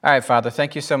All right, Father,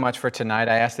 thank you so much for tonight.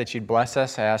 I ask that you'd bless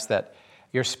us. I ask that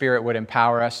your Spirit would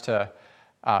empower us to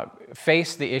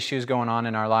face the issues going on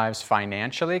in our lives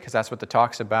financially, because that's what the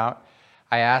talk's about.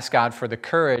 I ask, God, for the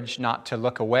courage not to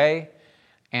look away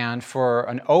and for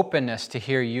an openness to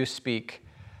hear you speak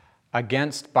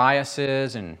against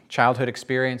biases and childhood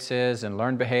experiences and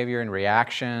learned behavior and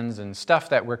reactions and stuff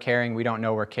that we're carrying we don't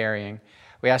know we're carrying.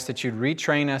 We ask that you'd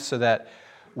retrain us so that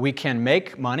we can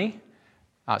make money,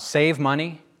 save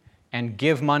money, and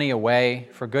give money away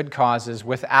for good causes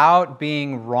without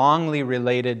being wrongly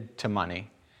related to money.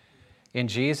 In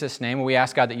Jesus' name, we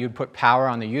ask, God, that you'd put power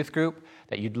on the youth group,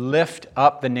 that you'd lift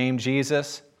up the name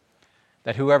Jesus,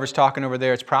 that whoever's talking over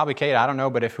there, it's probably Kate, I don't know,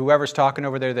 but if whoever's talking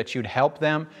over there, that you'd help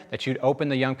them, that you'd open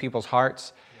the young people's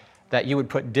hearts, that you would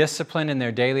put discipline in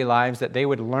their daily lives, that they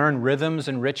would learn rhythms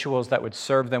and rituals that would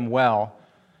serve them well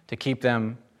to keep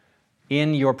them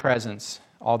in your presence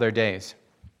all their days.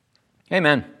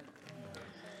 Amen.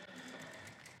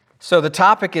 So the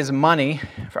topic is money.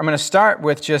 I'm going to start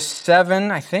with just seven,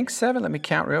 let me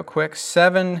count real quick,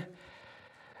 7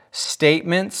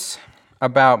 statements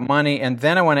about money, and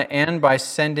then I want to end by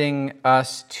sending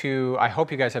us to, I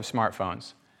hope you guys have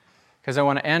smartphones, because I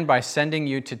want to end by sending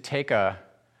you to take a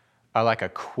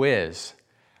quiz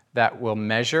that will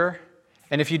measure,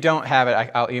 and if you don't have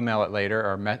it, I'll email it later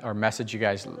or message you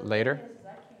guys later.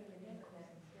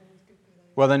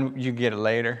 Well, then you get it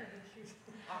later.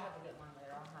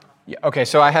 Yeah, okay,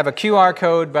 so I have a QR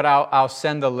code, but I'll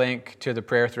send the link to the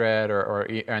prayer thread or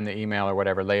in the email or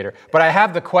whatever later. But I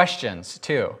have the questions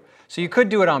too. So you could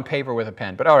do it on paper with a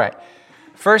pen. But all right,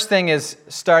 first thing is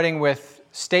starting with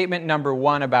statement number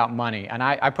 1 about money. And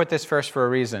I put this first for a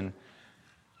reason.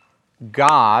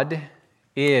 God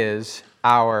is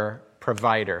our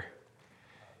provider.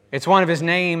 It's one of his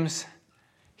names.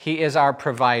 He is our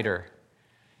provider.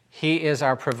 He is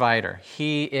our provider.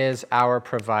 He is our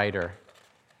provider.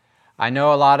 I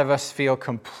know a lot of us feel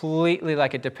completely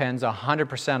like it depends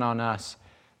 100% on us,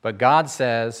 but God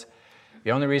says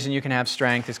the only reason you can have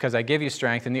strength is because I give you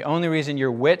strength, and the only reason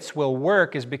your wits will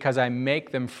work is because I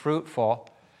make them fruitful,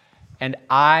 and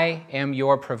I am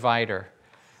your provider.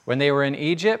 When they were in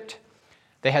Egypt,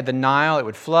 they had the Nile, it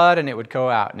would flood and it would go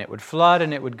out, and it would flood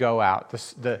and it would go out.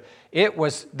 It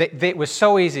was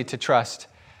so easy to trust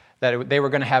that they were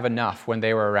going to have enough when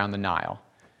they were around the Nile.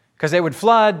 Because they would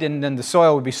flood, and then the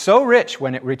soil would be so rich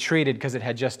when it retreated because it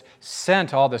had just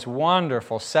sent all this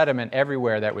wonderful sediment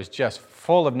everywhere that was just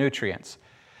full of nutrients.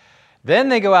 Then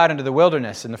they go out into the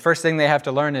wilderness, and the first thing they have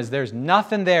to learn is there's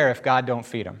nothing there if God don't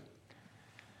feed them.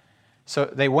 So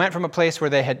they went from a place where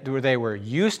they were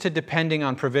used to depending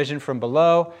on provision from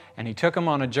below, and he took them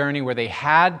on a journey where they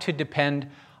had to depend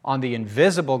on the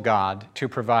invisible God to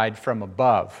provide from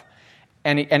above.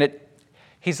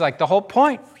 He's like, the whole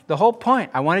point,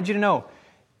 I wanted you to know,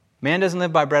 man doesn't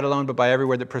live by bread alone, but by every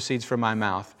word that proceeds from my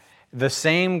mouth. The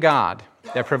same God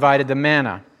that provided the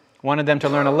manna wanted them to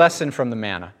learn a lesson from the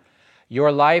manna.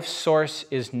 Your life source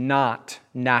is not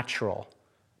natural,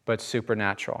 but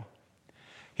supernatural.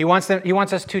 He wants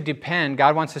us to depend,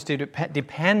 God wants us to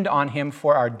depend on him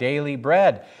for our daily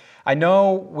bread. I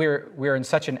know we're in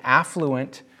such an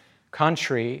affluent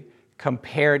country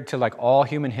compared to like all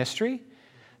human history,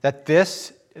 that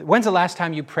when's the last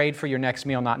time you prayed for your next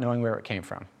meal not knowing where it came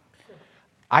from?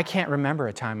 I can't remember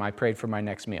a time I prayed for my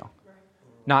next meal,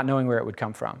 not knowing where it would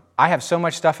come from. I have so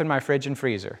much stuff in my fridge and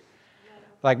freezer.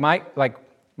 Like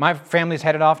my family's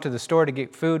headed off to the store to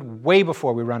get food way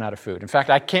before we run out of food. In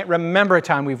fact, I can't remember a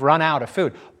time we've run out of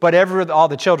food, but all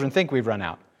the children think we've run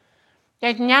out.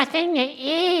 There's nothing to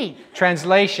eat.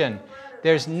 Translation,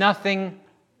 there's nothing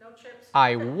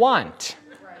I want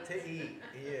to eat.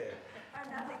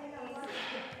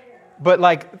 But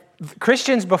like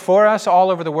Christians before us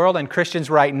all over the world and Christians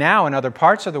right now in other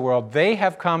parts of the world, they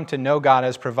have come to know God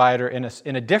as provider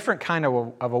in a different kind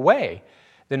of a way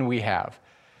than we have.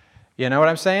 You know what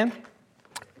I'm saying?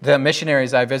 The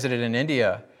missionaries I visited in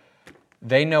India,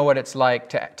 they know what it's like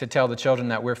to tell the children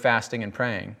that we're fasting and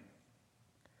praying.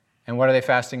 And what are they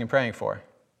fasting and praying for?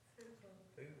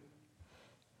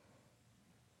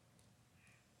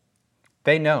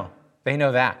 They know. They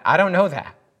know that. I don't know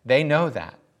that. They know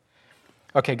that.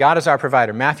 Okay, God is our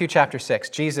provider. Matthew chapter 6,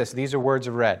 Jesus, these are words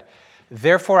of red.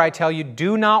 Therefore I tell you,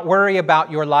 do not worry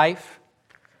about your life,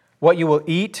 what you will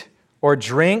eat or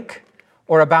drink,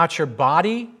 or about your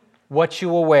body, what you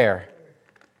will wear.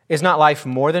 Is not life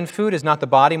more than food? Is not the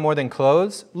body more than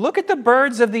clothes? Look at the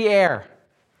birds of the air.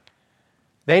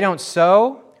 They don't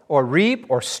sow or reap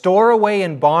or store away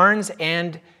in barns,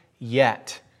 and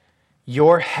yet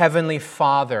your heavenly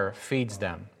Father feeds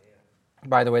them.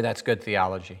 By the way, that's good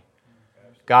theology.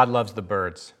 God loves the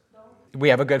birds. We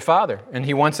have a good Father, and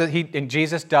and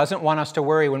Jesus doesn't want us to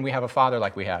worry when we have a Father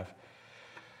like we have.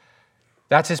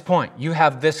 That's his point. You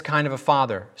have this kind of a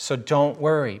Father, so don't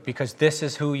worry, because this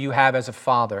is who you have as a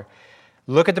Father.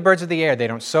 Look at the birds of the air. They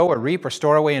don't sow or reap or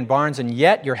store away in barns, and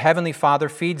yet your heavenly Father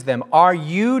feeds them. Are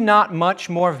you not much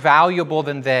more valuable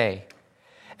than they?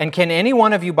 And can any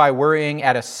one of you, by worrying,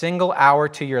 add a single hour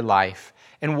to your life?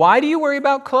 And why do you worry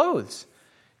about clothes?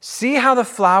 See how the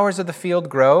flowers of the field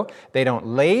grow. They don't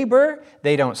labor,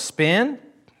 they don't spin.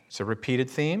 It's a repeated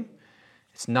theme.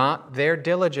 It's not their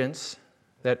diligence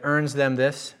that earns them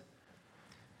this.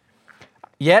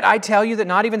 Yet I tell you that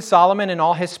not even Solomon in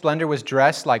all his splendor was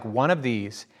dressed like one of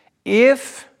these.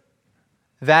 If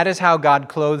that is how God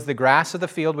clothes the grass of the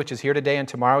field, which is here today and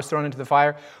tomorrow is thrown into the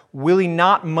fire, will he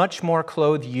not much more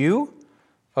clothe you,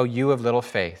 O you of little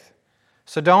faith?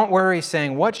 So don't worry,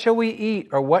 saying, what shall we eat,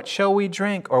 or what shall we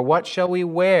drink, or what shall we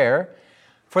wear?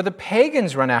 For the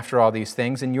pagans run after all these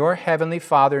things, and your heavenly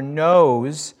Father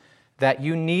knows that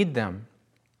you need them.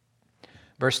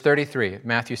 Verse 33,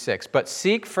 Matthew 6, but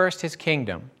seek first his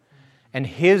kingdom and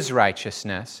his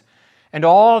righteousness, and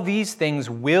all these things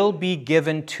will be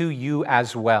given to you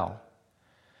as well.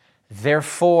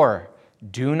 Therefore,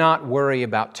 do not worry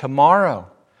about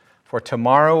tomorrow, for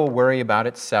tomorrow will worry about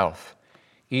itself.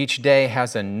 Each day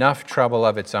has enough trouble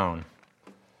of its own.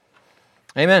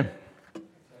 Amen.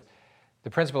 The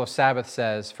principle of Sabbath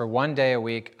says, for one day a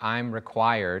week, I'm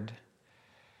required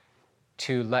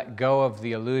to let go of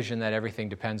the illusion that everything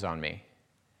depends on me.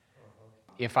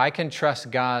 If I can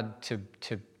trust God to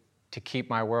keep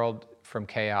my world from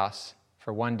chaos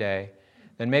for one day,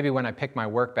 then maybe when I pick my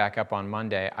work back up on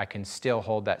Monday, I can still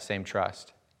hold that same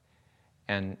trust.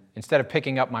 And instead of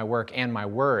picking up my work and my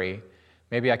worry,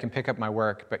 maybe I can pick up my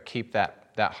work, but keep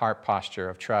that heart posture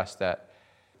of trust.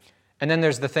 And then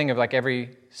there's the thing of like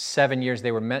every 7 years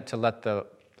they were meant to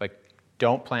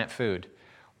don't plant food.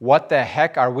 What the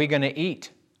heck are we going to eat?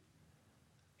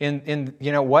 In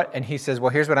you know what? And he says,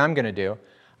 well, here's what I'm going to do.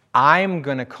 I'm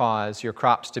going to cause your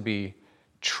crops to be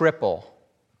triple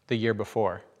the year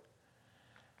before.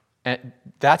 And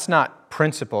that's not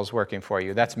principles working for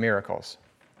you. That's miracles.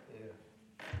 Yeah.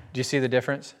 Do you see the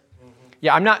difference?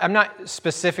 Yeah, I'm not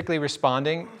specifically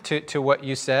responding to what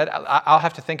you said. I'll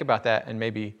have to think about that and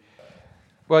maybe,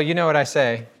 well, you know what I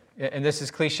say, and this is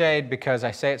cliched because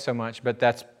I say it so much, but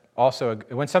that's also,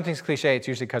 when something's cliche, it's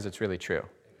usually because it's really true.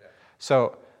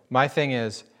 So my thing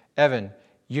is, Evan,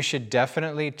 you should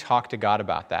definitely talk to God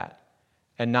about that,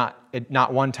 and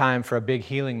not one time for a big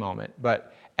healing moment,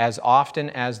 but as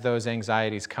often as those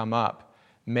anxieties come up,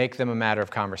 make them a matter of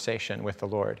conversation with the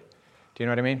Lord. Do you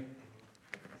know what I mean?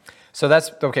 So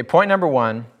that's, okay, point number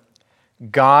one,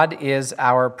 God is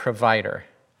our provider.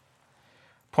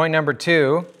 Point number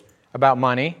two, about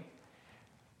money.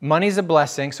 Money's a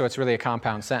blessing, so it's really a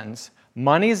compound sentence.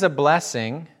 Money's a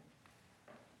blessing,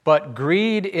 but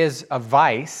greed is a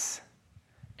vice,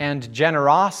 and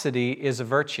generosity is a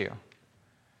virtue.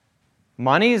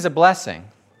 Money is a blessing,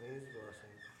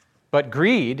 but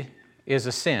greed is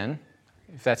a sin,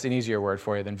 if that's an easier word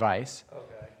for you than vice.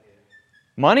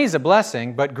 Money is a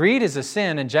blessing, but greed is a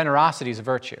sin, and generosity is a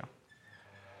virtue.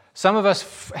 Some of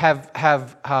us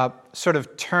have sort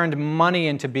of turned money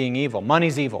into being evil.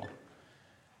 Money's evil.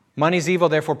 Money's evil,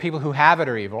 therefore people who have it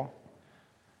are evil.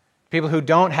 People who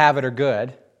don't have it are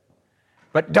good.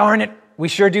 But darn it, we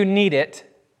sure do need it.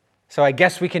 So I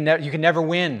guess you can never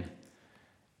win.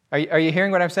 Are you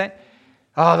hearing what I'm saying?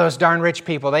 Oh, those darn rich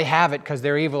people, they have it because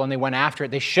they're evil and they went after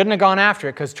it. They shouldn't have gone after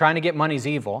it because trying to get money's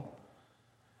evil.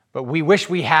 But we wish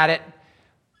we had it,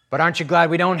 but aren't you glad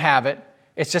we don't have it?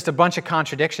 It's just a bunch of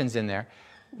contradictions in there.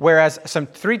 Whereas some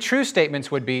three true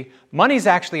statements would be, money's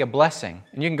actually a blessing.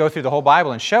 And you can go through the whole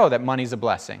Bible and show that money's a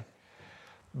blessing.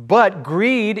 But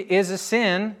greed is a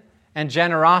sin and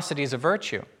generosity is a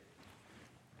virtue.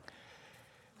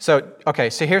 So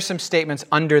here's some statements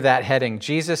under that heading.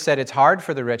 Jesus said it's hard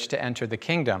for the rich to enter the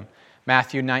kingdom,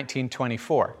 Matthew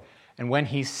 19:24. And when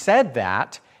he said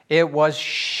that, it was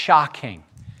shocking.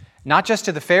 Not just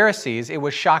to the Pharisees, it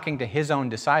was shocking to his own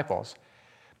disciples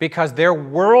because their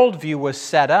worldview was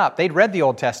set up. They'd read the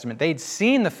Old Testament. They'd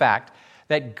seen the fact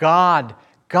that God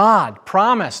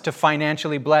promised to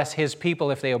financially bless his people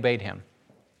if they obeyed him.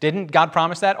 Didn't God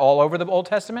promise that all over the Old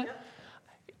Testament?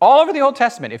 All over the Old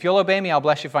Testament. If you'll obey me, I'll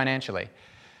bless you financially.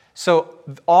 So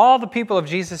all the people of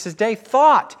Jesus' day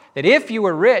thought that if you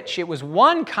were rich, it was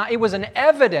an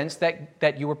evidence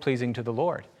that you were pleasing to the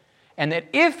Lord. And that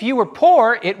if you were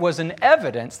poor, it was an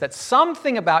evidence that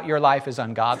something about your life is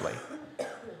ungodly.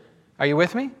 Are you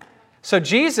with me? So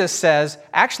Jesus says,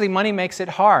 actually, money makes it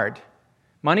hard.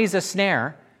 Money's a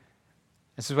snare.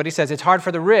 This is what he says. It's hard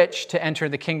for the rich to enter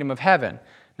the kingdom of heaven.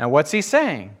 Now, what's he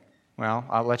saying? Well,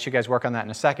 I'll let you guys work on that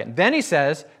in a second. Then he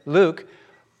says, Luke,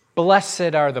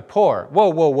 blessed are the poor. Whoa,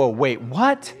 wait,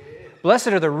 what? Blessed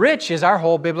are the rich is our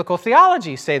whole biblical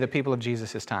theology, say the people of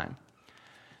Jesus' time.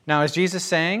 Now, is Jesus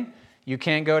saying you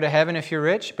can't go to heaven if you're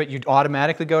rich, but you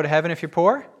automatically go to heaven if you're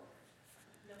poor?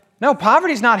 No,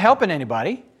 poverty's not helping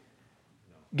anybody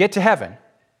get to heaven.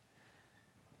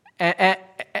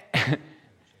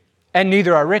 And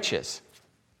neither are riches.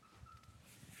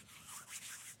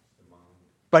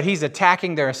 But he's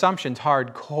attacking their assumptions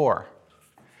hardcore.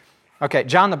 Okay,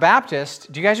 John the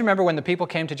Baptist, do you guys remember when the people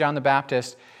came to John the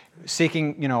Baptist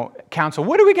seeking, counsel?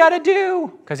 What do we got to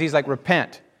do? Because he's like,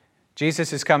 repent.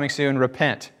 Jesus is coming soon,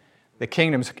 repent. The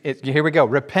kingdom's, here we go,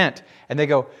 repent. And they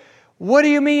go, what do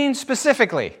you mean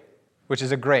specifically? Which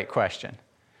is a great question.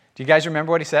 Do you guys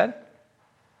remember what he said?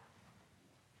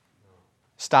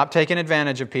 Stop taking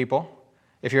advantage of people.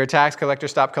 If you're a tax collector,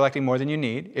 stop collecting more than you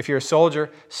need. If you're a soldier,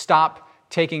 stop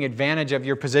taking advantage of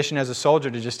your position as a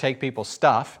soldier to just take people's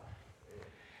stuff.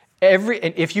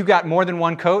 If you got more than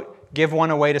one coat, give one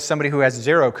away to somebody who has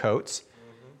 0 coats.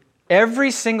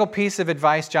 Every single piece of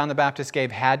advice John the Baptist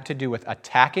gave had to do with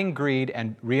attacking greed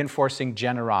and reinforcing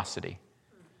generosity.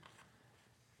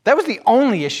 That was the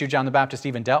only issue John the Baptist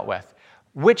even dealt with,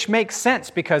 which makes sense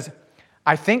because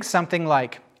I think something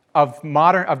like of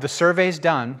the surveys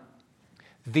done,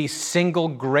 the single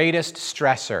greatest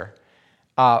stressor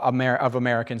of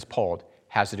Americans polled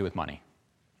has to do with money.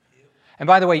 And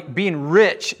by the way, being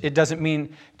rich, it doesn't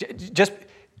mean just,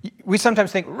 we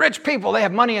sometimes think rich people, they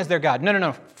have money as their God.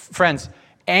 No. Friends,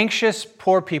 anxious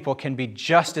poor people can be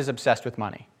just as obsessed with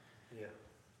money.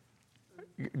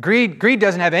 Yeah. Greed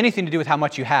doesn't have anything to do with how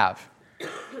much you have.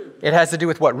 It has to do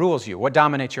with what rules you, what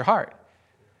dominates your heart.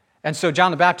 And so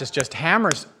John the Baptist just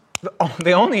hammers,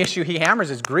 the only issue he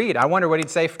hammers is greed. I wonder what he'd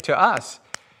say to us.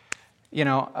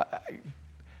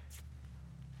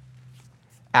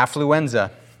 Affluenza.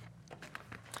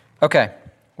 Okay,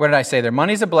 what did I say there?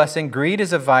 Money's a blessing, greed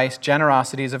is a vice,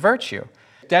 generosity is a virtue.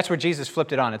 That's where Jesus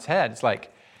flipped it on its head. It's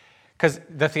like, because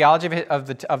the theology of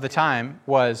the time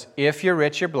was, if you're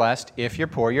rich, you're blessed. If you're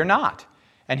poor, you're not.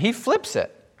 And he flips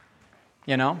it,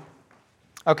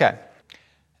 Okay.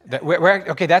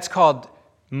 Okay, that's called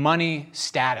money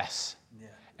status. Yeah.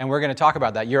 And we're going to talk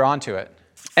about that. You're onto it.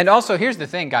 And also, here's the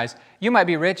thing, guys. You might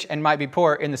be rich and might be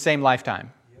poor in the same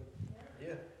lifetime.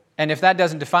 Yeah. And if that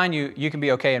doesn't define you, you can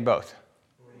be okay in both.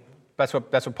 That's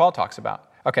what Paul talks about.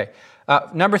 Okay.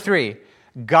 Number 3,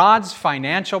 God's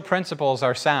financial principles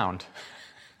are sound.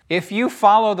 If you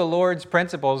follow the Lord's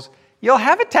principles, you'll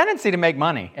have a tendency to make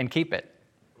money and keep it.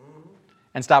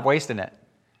 And stop wasting it.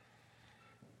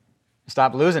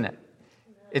 Stop losing it.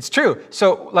 It's true.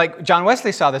 So, like John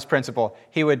Wesley saw this principle.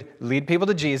 He would lead people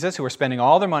to Jesus who were spending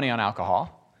all their money on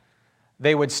alcohol.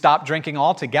 They would stop drinking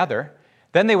altogether.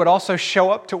 Then they would also show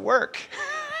up to work.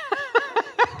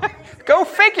 Go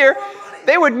figure.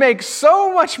 They would make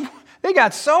so much more. They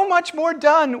got so much more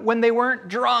done when they weren't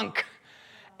drunk.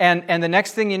 And the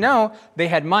next thing you know, they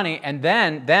had money. And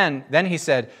then he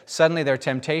said, suddenly their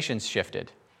temptations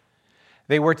shifted.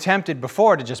 They were tempted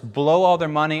before to just blow all their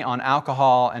money on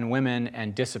alcohol and women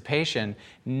and dissipation.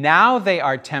 Now they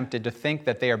are tempted to think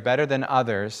that they are better than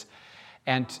others.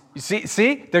 And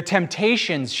see, their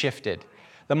temptations shifted.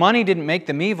 The money didn't make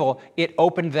them evil. It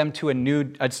opened them to a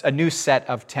new set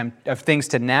of things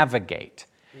to navigate.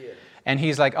 Yeah. And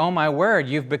he's like, oh my word,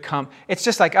 you've become... It's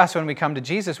just like us when we come to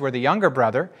Jesus. We're the younger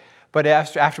brother. But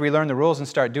after we learn the rules and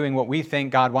start doing what we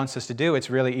think God wants us to do, it's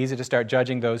really easy to start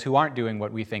judging those who aren't doing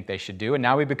what we think they should do. And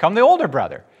now we become the older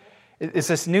brother. It's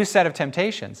this new set of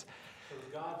temptations.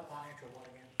 So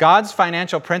God's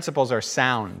financial principles are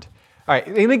sound. All right,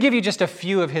 let me give you just a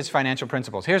few of his financial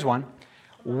principles. Here's one.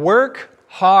 Work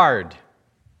hard.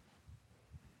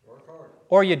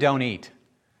 Or you don't eat.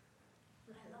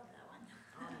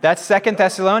 That's 2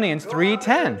 Thessalonians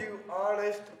 3:10.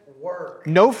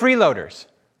 No freeloaders.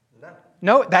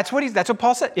 No, that's what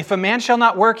Paul said. If a man shall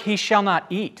not work, he shall not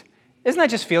eat. Isn't that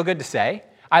just feel good to say?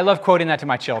 I love quoting that to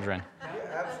my children.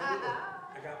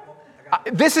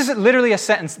 This is literally a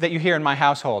sentence that you hear in my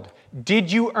household.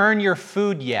 Did you earn your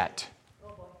food yet?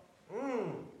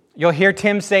 You'll hear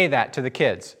Tim say that to the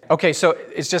kids. Okay, so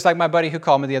it's just like my buddy who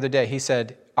called me the other day. He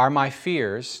said, are my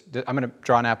fears, I'm going to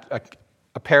draw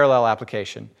a parallel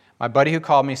application. My buddy who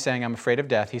called me saying I'm afraid of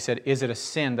death, he said, is it a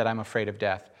sin that I'm afraid of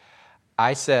death?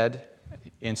 I said,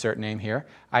 insert name here,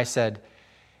 I said,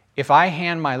 if I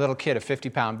hand my little kid a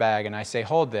 50-pound bag and I say,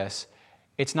 hold this,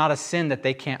 it's not a sin that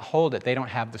they can't hold it. They don't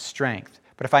have the strength.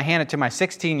 But if I hand it to my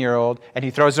 16-year-old and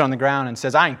he throws it on the ground and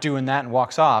says, I ain't doing that and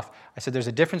walks off, I said there's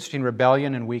a difference between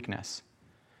rebellion and weakness.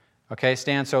 Okay,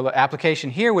 Stan? So the application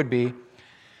here would be,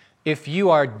 if you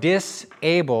are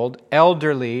disabled,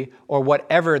 elderly, or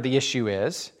whatever the issue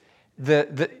is,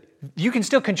 you can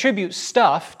still contribute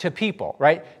stuff to people,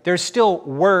 right? There's still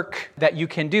work that you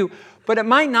can do, but it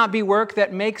might not be work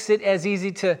that makes it as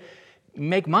easy to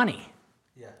make money.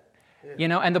 You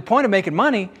know, and the point of making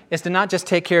money is to not just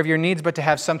take care of your needs, but to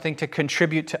have something to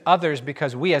contribute to others,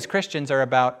 because we as Christians are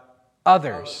about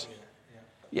others.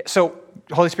 Yeah, so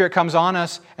the Holy Spirit comes on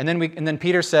us, and then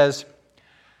Peter says,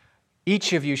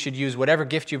 each of you should use whatever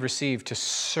gift you've received to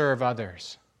serve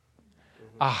others.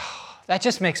 That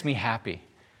just makes me happy.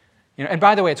 You know, and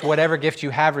by the way, it's whatever gift you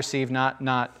have received, not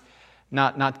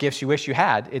gifts you wish you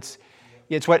had.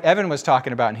 It's what Evan was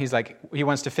talking about, and he's like, he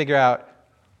wants to figure out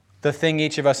the thing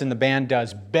each of us in the band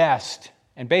does best,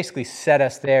 and basically set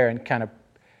us there, and kind of,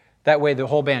 that way the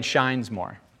whole band shines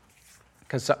more.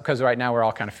 Because right now we're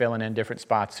all kind of filling in different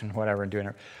spots and whatever and doing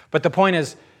it. But the point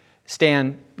is,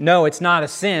 Stan, no, it's not a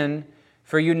sin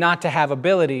for you not to have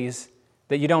abilities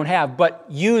that you don't have, but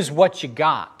use what you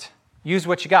got. Use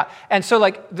what you got. And so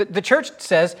like the church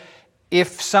says,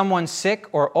 if someone's sick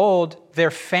or old, their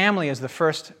family is the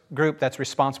first group that's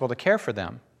responsible to care for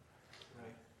them.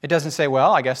 It doesn't say,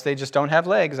 well, I guess they just don't have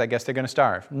legs. I guess they're going to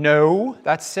starve. No,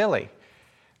 that's silly.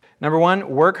 Number 1,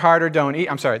 work hard or don't eat.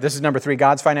 I'm sorry, this is number 3.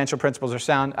 God's financial principles are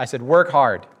sound. I said work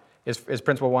hard is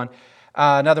principle 1.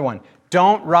 Another one,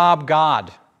 don't rob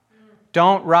God.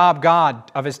 Don't rob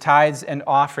God of his tithes and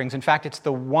offerings. In fact, it's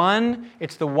the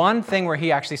one thing where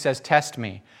he actually says, test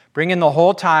me. Bring in the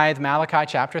whole tithe, Malachi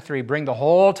chapter 3. Bring the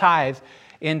whole tithe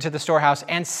into the storehouse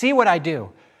and see what I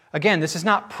do. Again, this is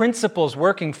not principles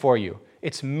working for you.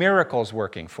 It's miracles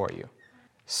working for you.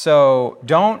 So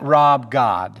don't rob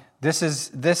God. This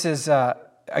is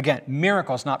again,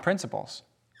 miracles, not principles.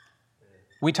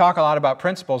 We talk a lot about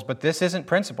principles, but this isn't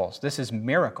principles. This is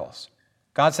miracles.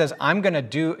 God says, I'm going to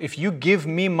do, if you give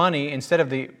me money instead of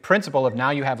the principle of now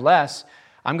you have less,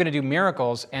 I'm going to do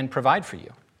miracles and provide for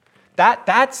you. That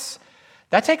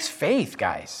takes faith,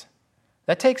 guys.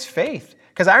 That takes faith.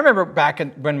 Because I remember back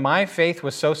when my faith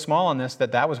was so small on this,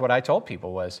 that was what I told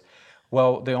people was,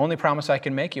 well, the only promise I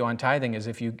can make you on tithing is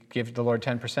if you give the Lord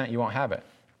 10%, you won't have it.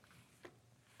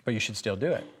 But you should still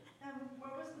do it. And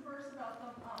what was the verse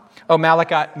about the... Oh,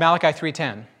 Malachi 3:10. Okay,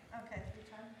 3:10.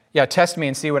 Yeah, test me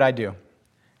and see what I do.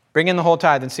 Bring in the whole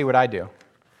tithe and see what I do.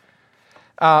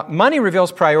 Money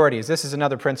reveals priorities. This is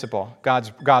another principle,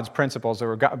 God's principles,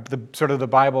 or the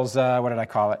Bible's, what did I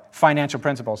call it? Financial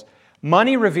principles.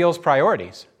 Money reveals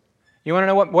priorities. You want to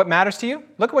know what matters to you?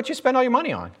 Look at what you spend all your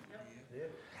money on.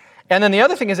 And then the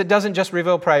other thing is, it doesn't just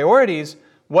reveal priorities.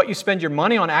 What you spend your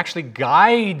money on actually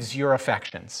guides your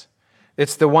affections.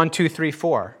 It's the 1, 2, 3,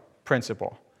 4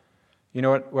 principle. You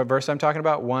know what verse I'm talking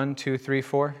about? 1, 2, 3,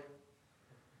 4.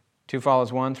 2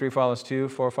 follows 1, 3 follows 2,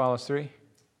 4 follows 3.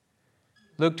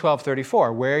 Luke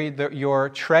 12:34, where your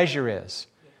treasure is,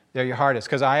 there your heart is.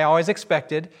 Because I always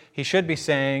expected he should be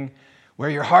saying, where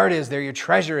your heart is, there your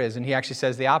treasure is. And he actually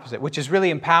says the opposite, which is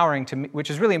really empowering to me.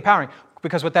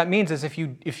 Because what that means is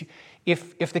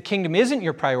if the kingdom isn't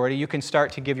your priority, you can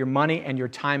start to give your money and your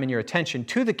time and your attention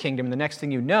to the kingdom. And the next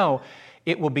thing you know,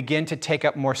 it will begin to take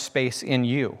up more space in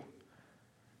you.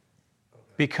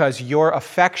 Because your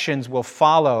affections will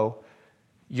follow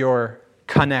your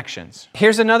connections.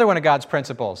 Here's another one of God's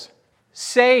principles.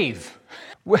 Save.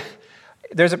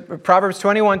 There's Proverbs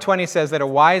 21:20 says that a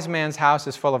wise man's house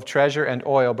is full of treasure and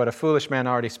oil, but a foolish man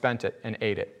already spent it and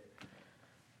ate it.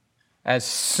 As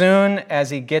soon as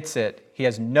he gets it, he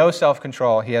has no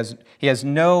self-control. He has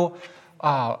no,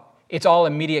 it's all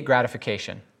immediate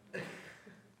gratification.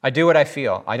 I do what I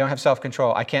feel. I don't have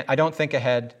self-control. I don't think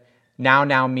ahead.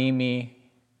 Now, me,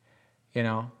 you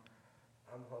know.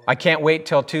 I can't wait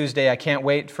till Tuesday. I can't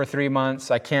wait for 3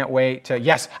 months. I can't wait to,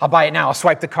 yes, I'll buy it now. I'll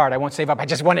swipe the card. I won't save up. I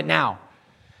just want it now.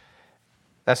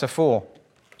 That's a fool.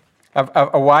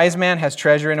 A wise man has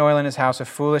treasure and oil in his house. A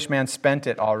foolish man spent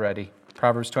it already.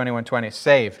 Proverbs 21:20.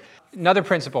 Save. Another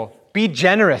principle. Be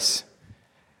generous.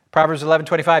 Proverbs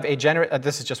 11:25.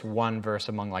 This is just one verse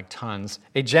among like tons.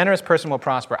 A generous person will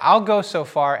prosper. I'll go so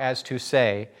far as to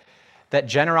say that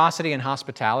generosity and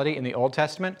hospitality in the Old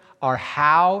Testament are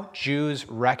how Jews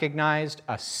recognized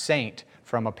a saint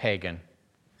from a pagan.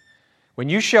 When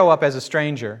you show up as a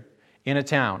stranger in a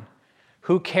town,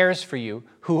 who cares for you,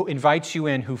 who invites you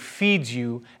in, who feeds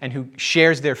you, and who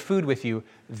shares their food with you,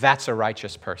 that's a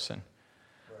righteous person.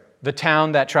 Right. The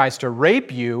town that tries to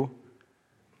rape you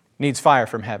needs fire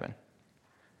from heaven.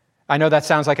 I know that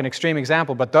sounds like an extreme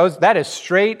example, but that is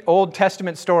straight Old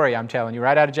Testament story, I'm telling you,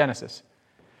 right out of Genesis.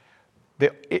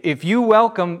 If you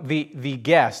welcome the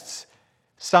guests,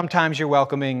 sometimes you're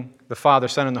welcoming the Father,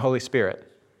 Son, and the Holy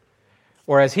Spirit.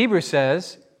 Or as Hebrews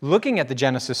says, looking at the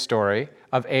Genesis story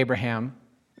of Abraham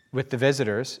with the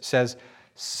visitors, says,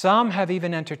 some have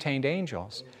even entertained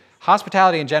angels.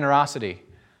 Hospitality and generosity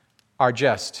are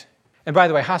just... And by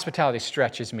the way, hospitality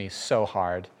stretches me so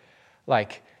hard.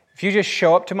 Like, if you just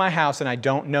show up to my house and I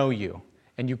don't know you,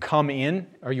 and you come in,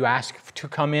 or you ask to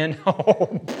come in,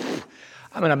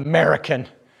 I'm an American.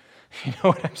 You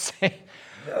know what I'm saying?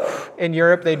 In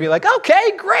Europe, they'd be like,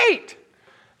 okay, great.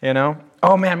 You know?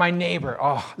 Oh man, my neighbor.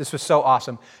 Oh, this was so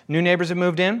awesome. New neighbors have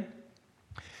moved in.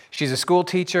 She's a school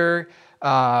teacher.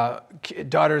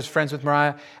 Daughter's friends with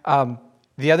Mariah.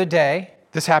 The other day,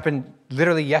 this happened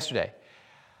literally yesterday.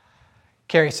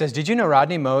 Carrie says, did you know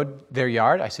Rodney mowed their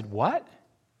yard? I said, what?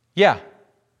 Yeah.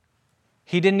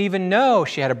 He didn't even know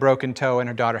she had a broken toe and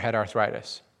her daughter had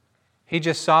arthritis. He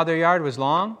just saw their yard was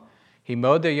long. He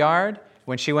mowed their yard.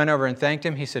 When she went over and thanked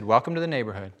him, he said, welcome to the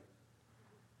neighborhood.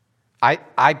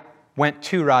 I went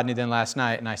to Rodney then last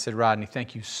night and I said, Rodney,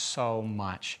 thank you so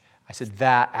much. I said,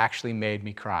 that actually made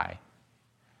me cry.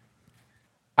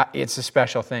 It's a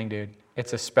special thing, dude.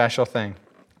 It's a special thing.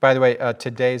 By the way,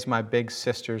 today's my big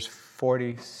sister's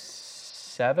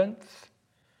 47th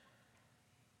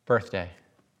birthday.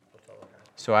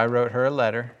 So I wrote her a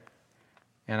letter,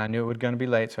 and I knew it was going to be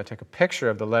late, so I took a picture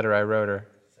of the letter I wrote her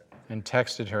and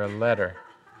texted her a letter.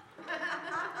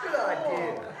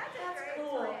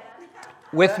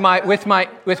 With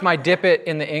my dip it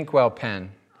in the inkwell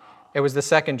pen. It was the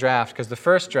second draft, because the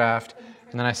first draft,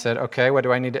 and then I said, okay, what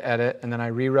do I need to edit? And then I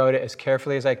rewrote it as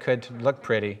carefully as I could to look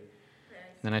pretty.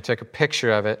 And then I took a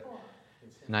picture of it,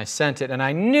 and I sent it. And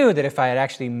I knew that if I had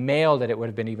actually mailed it, it would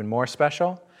have been even more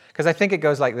special. Because I think it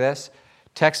goes like this.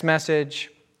 Text message,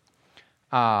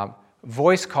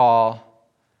 voice call,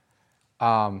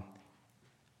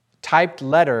 typed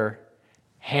letter,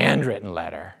 handwritten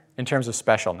letter, in terms of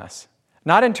specialness.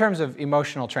 Not in terms of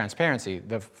emotional transparency.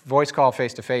 The voice call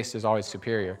face-to-face is always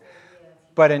superior.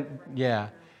 But yeah.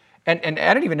 And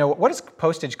I don't even know, what does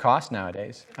postage cost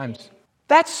nowadays?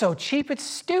 That's so cheap, it's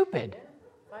stupid.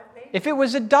 If it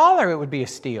was $1, it would be a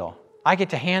steal. I get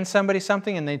to hand somebody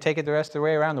something and they take it the rest of the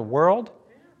way around the world?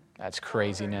 That's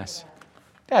craziness.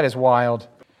 That is wild.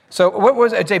 So what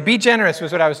was it? Be generous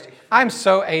was what I'm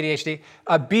so ADHD.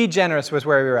 Be generous was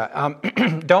where we were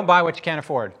at. Don't buy what you can't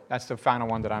afford. That's the final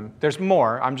one that there's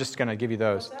more. I'm just going to give you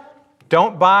those.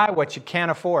 Don't buy what you can't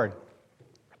afford.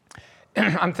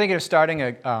 I'm thinking of starting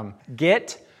a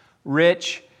get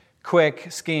rich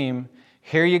quick scheme.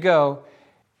 Here you go.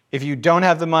 If you don't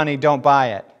have the money, don't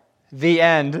buy it. The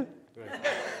end.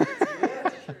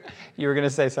 You were going to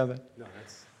say something? No,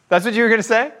 that's what you were going to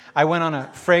say? I went on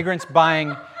a fragrance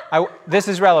buying. This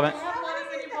is relevant.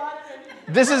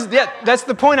 That's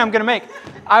the point I'm going to make.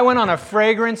 I went on a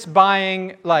fragrance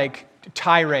buying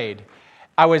tirade.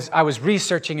 I was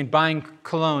researching and buying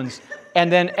colognes, and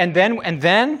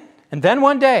then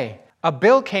one day a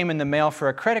bill came in the mail for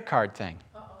a credit card thing.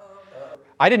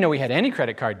 I didn't know we had any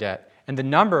credit card debt, and the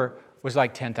number was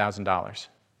like $10,000.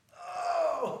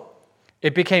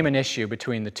 It became an issue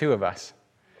between the two of us.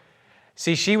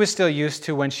 See, she was still used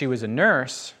to when she was a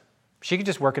nurse, she could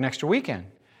just work an extra weekend.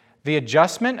 The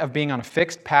adjustment of being on a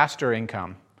fixed pastor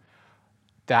income,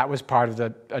 that was part of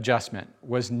the adjustment,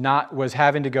 was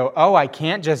having to go, I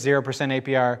can't just 0%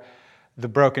 APR the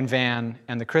broken van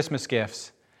and the Christmas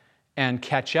gifts and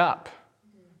catch up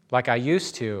like I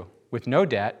used to with no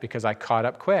debt because I caught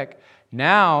up quick.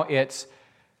 Now it's,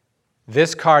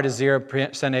 this card is 0%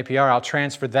 APR. I'll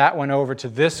transfer that one over to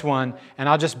this one, and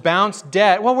I'll just bounce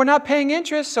debt. Well, we're not paying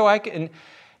interest, so I can...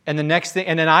 And the next thing,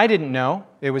 and then I didn't know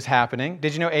it was happening.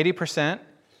 Did you know 80%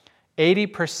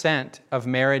 of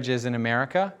marriages in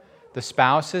America, the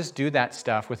spouses do that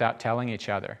stuff without telling each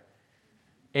other?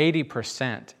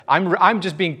 80%. I'm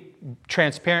just being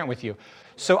transparent with you.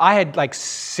 So I had like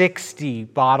 60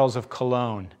 bottles of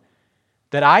cologne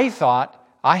that I thought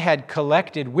I had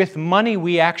collected with money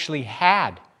we actually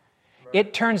had.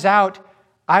 It turns out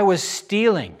I was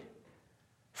stealing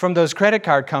from those credit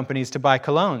card companies to buy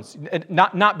colognes.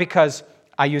 Not because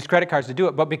I used credit cards to do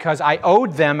it, but because I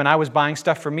owed them and I was buying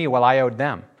stuff for me while I owed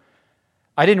them.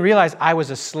 I didn't realize I was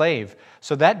a slave.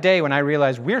 So that day when I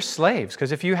realized we're slaves,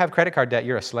 because if you have credit card debt,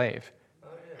 you're a slave.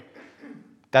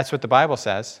 That's what the Bible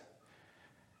says,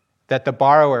 that the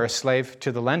borrower is slave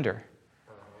to the lender.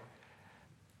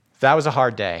 That was a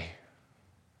hard day.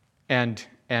 And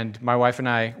my wife and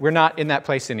I, we're not in that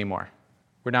place anymore.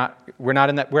 We're not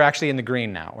in that. We're actually in the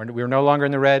green now. We're no longer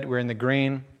in the red. We're in the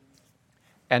green,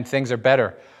 and things are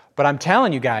better. But I'm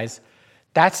telling you guys,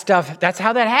 That stuff, that's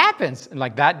how that happens. And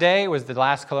like that day was the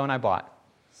last cologne I bought.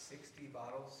 60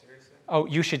 bottles, seriously? Oh,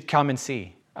 you should come and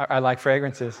see. I like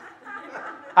fragrances.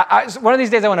 One of these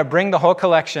days I want to bring the whole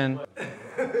collection.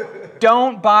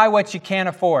 Don't buy what you can't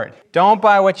afford. Don't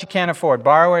buy what you can't afford.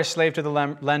 Borrower is slave to the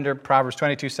lender, Proverbs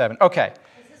 22:7. Okay.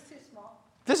 Is this too small?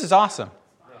 This is awesome.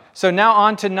 So now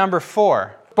on to number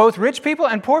 4. Both rich people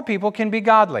and poor people can be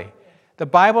godly. The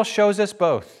Bible shows us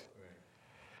both.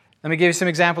 Let me give you some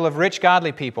example of rich,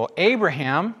 godly people.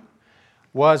 Abraham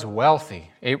was wealthy.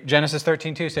 Genesis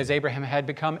 13:2 says Abraham had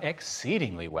become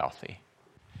exceedingly wealthy.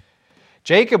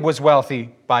 Jacob was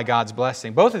wealthy by God's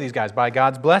blessing. Both of these guys by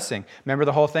God's blessing. Remember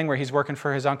the whole thing where he's working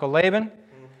for his uncle Laban?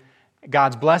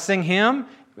 God's blessing him,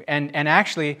 and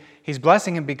actually he's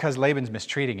blessing him because Laban's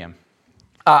mistreating him.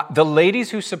 The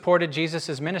ladies who supported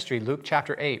Jesus' ministry, Luke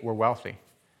chapter 8, were wealthy.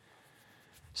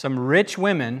 Some rich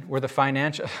women were the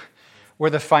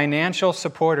financial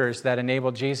supporters that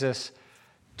enabled Jesus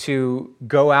to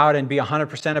go out and be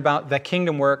 100% about the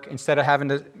kingdom work instead of having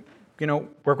to,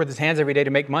 work with his hands every day to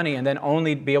make money and then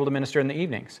only be able to minister in the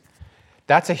evenings.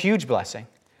 That's a huge blessing.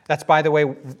 That's, by the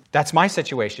way, that's my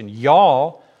situation.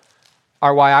 Y'all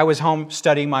are why I was home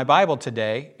studying my Bible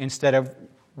today instead of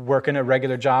working a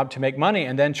regular job to make money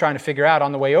and then trying to figure out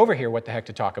on the way over here what the heck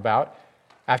to talk about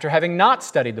after having not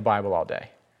studied the Bible all day.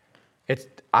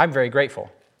 I'm very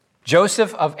grateful.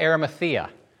 Joseph of Arimathea.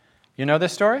 You know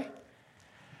this story?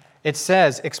 It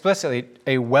says explicitly,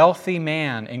 a wealthy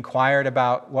man inquired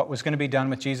about what was going to be done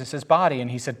with Jesus' body,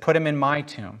 and he said, put him in my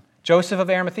tomb. Joseph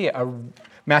of Arimathea,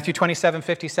 Matthew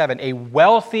 27:57, a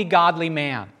wealthy, godly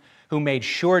man who made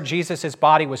sure Jesus'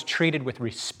 body was treated with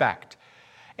respect.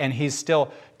 And he's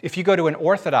still, if you go to an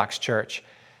Orthodox church,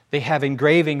 they have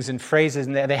engravings and phrases,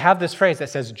 and they have this phrase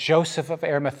that says, Joseph of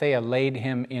Arimathea laid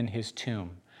him in his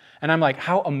tomb. And I'm like,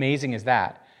 how amazing is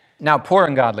that? Now, poor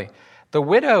and godly. The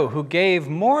widow who gave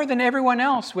more than everyone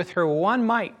else with her one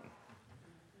mite.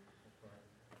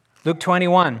 Luke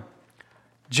 21.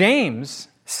 James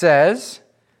says,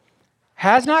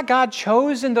 has not God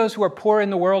chosen those who are poor in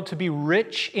the world to be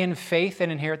rich in faith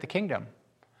and inherit the kingdom?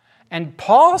 And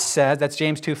Paul says, that's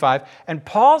James 2:5, and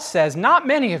Paul says, not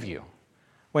many of you,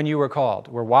 when you were called,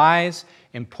 were wise,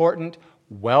 important,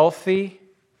 wealthy.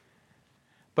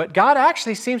 But God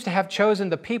actually seems to have chosen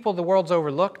the people the world's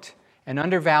overlooked and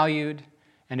undervalued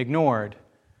and ignored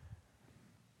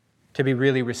to be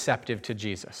really receptive to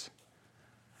Jesus.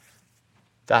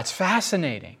 That's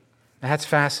fascinating. That's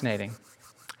fascinating.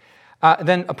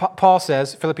 Then Paul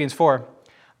says, Philippians 4,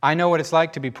 I know what it's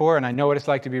like to be poor and I know what it's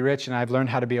like to be rich, and I've learned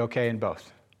how to be okay in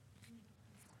both.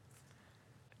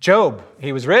 Job,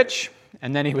 he was rich,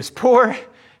 and then he was poor,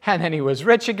 and then he was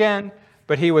rich again,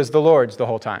 but he was the Lord's the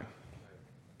whole time.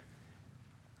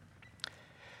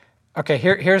 Okay,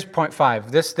 here's point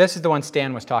 5. This is the one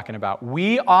Stan was talking about.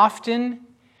 We often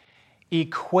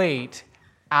equate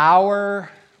our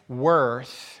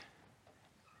worth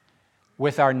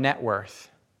with our net worth.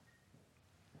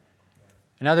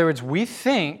 In other words, we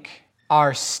think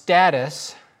our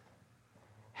status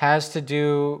has to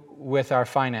do with our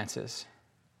finances.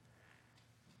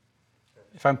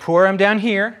 If I'm poor, I'm down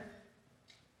here.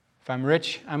 If I'm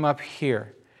rich, I'm up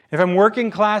here. If I'm working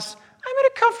class, I'm in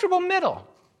a comfortable middle.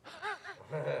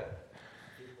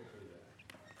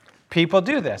 People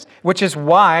do this, which is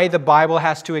why the Bible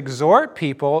has to exhort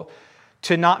people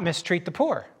to not mistreat the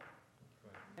poor.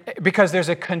 Because there's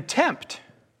a contempt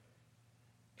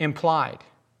implied,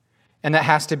 and that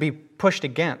has to be pushed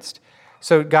against.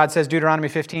 So God says, Deuteronomy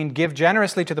 15, give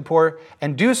generously to the poor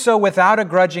and do so without a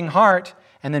grudging heart.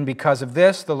 And then because of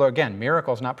this, the Lord, again,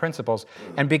 miracles, not principles.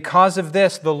 And because of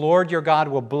this, the Lord your God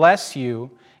will bless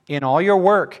you in all your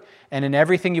work and in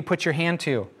everything you put your hand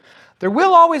to. There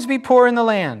will always be poor in the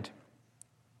land.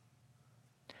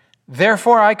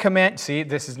 Therefore I command, see,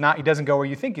 this is not, he doesn't go where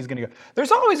you think he's going to go.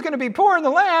 There's always going to be poor in the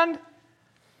land,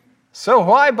 so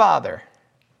why bother?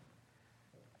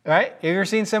 Right? Have you ever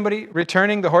seen somebody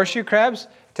returning the horseshoe crabs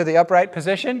to the upright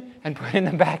position and putting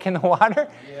them back in the water?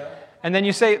 Yeah. And then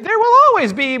you say, there will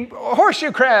always be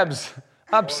horseshoe crabs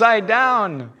upside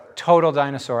down. Total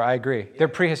dinosaur, I agree. They're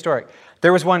prehistoric.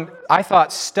 There was one, I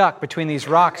thought, stuck between these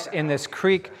rocks in this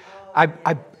creek.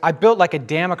 I built like a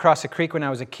dam across a creek when I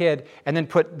was a kid, and then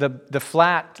put the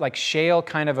flat, like shale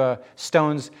kind of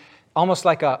stones, almost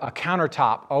like a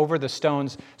countertop over the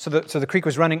stones, so the creek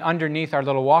was running underneath our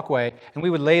little walkway, and we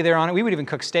would lay there on it. We would even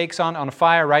cook steaks on a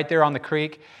fire right there on the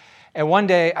creek. And one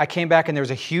day I came back and there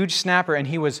was a huge snapper, and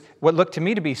he was what looked to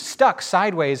me to be stuck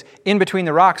sideways in between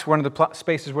the rocks, one of the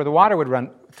spaces where the water would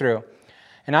run through.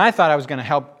 And I thought I was going to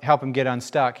help him get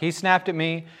unstuck. He snapped at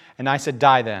me, and I said,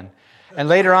 die then. And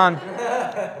later on,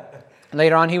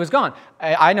 Later on, he was gone.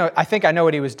 I think I know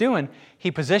what he was doing.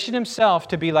 He positioned himself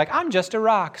to be like, I'm just a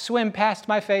rock. Swim past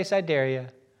my face, I dare you.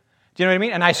 Do you know what I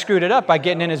mean? And I screwed it up by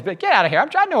getting in his bed. Get out of here.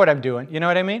 I know what I'm doing. You know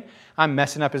what I mean? I'm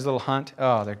messing up his little hunt.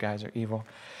 Oh, their guys are evil.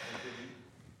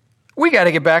 We got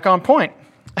to get back on point.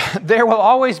 There will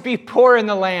always be poor in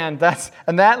the land.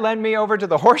 And that led me over to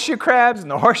the horseshoe crabs,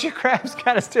 and the horseshoe crabs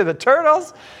got us to the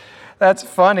turtles. That's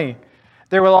funny.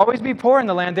 There will always be poor in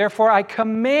the land. Therefore, I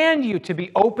command you to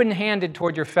be open-handed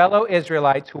toward your fellow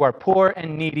Israelites who are poor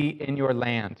and needy in your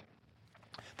land.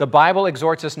 The Bible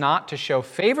exhorts us not to show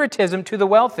favoritism to the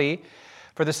wealthy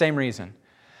for the same reason.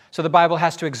 So the Bible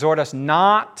has to exhort us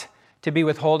not to be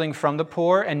withholding from the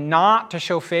poor and not to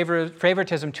show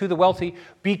favoritism to the wealthy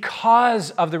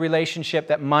because of the relationship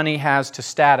that money has to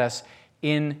status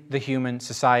in the human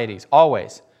societies.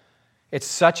 Always. It's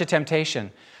such a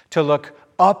temptation to look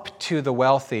up to the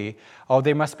wealthy. Oh,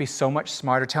 they must be so much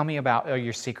smarter. Tell me about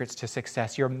your secrets to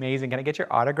success. You're amazing. Can I get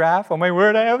your autograph? Oh my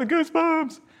word, I have the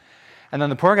goosebumps. And then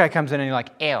the poor guy comes in and you're like,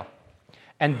 ew.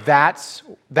 And that's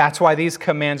why these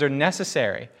commands are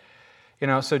necessary. You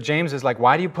know, so James is like,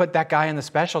 why do you put that guy in the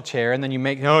special chair and then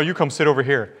you come sit over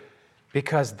here?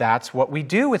 Because that's what we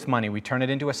do with money. We turn it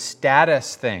into a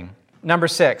status thing. Number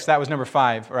 6, that was number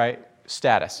 5, right?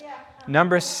 Status. Yeah.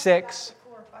 Number 6.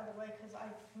 By the way, 'cause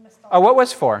I missed all Oh, what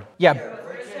was 4?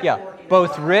 Yeah.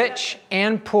 Both rich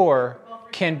and poor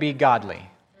can be godly.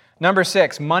 Number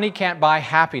 6, money can't buy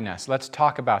happiness. Let's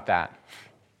talk about that.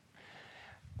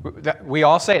 We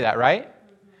all say that, right?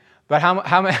 But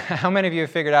how many of you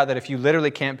have figured out that if you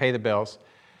literally can't pay the bills,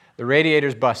 the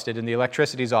radiator's busted and the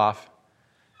electricity's off,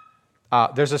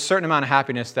 there's a certain amount of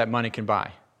happiness that money can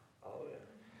buy?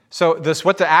 So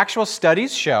what the actual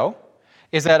studies show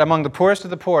is that among the poorest of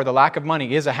the poor, the lack of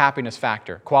money is a happiness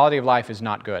factor. Quality of life is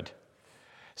not good.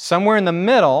 Somewhere in the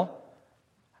middle,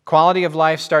 quality of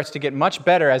life starts to get much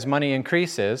better as money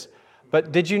increases.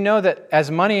 But did you know that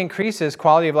as money increases,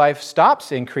 quality of life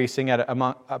stops increasing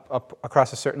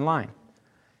across a certain line?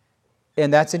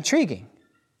 And that's intriguing.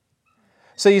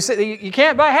 So you say you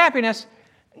can't buy happiness.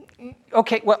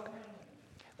 Okay, well,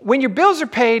 when your bills are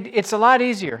paid, it's a lot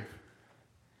easier.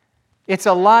 It's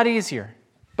a lot easier.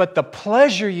 But the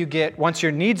pleasure you get once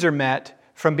your needs are met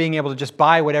from being able to just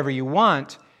buy whatever you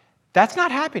want, that's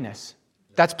not happiness.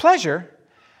 That's pleasure.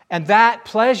 And that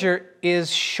pleasure is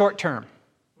short-term.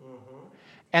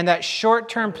 And that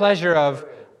short-term pleasure of,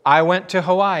 I went to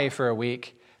Hawaii for a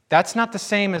week, that's not the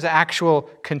same as actual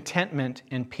contentment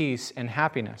and peace and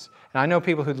happiness. And I know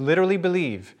people who literally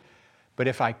believe, but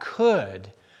if I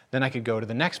could, then I could go to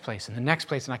the next place and the next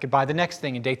place, and I could buy the next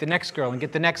thing and date the next girl and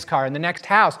get the next car and the next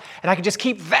house. And I could just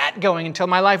keep that going until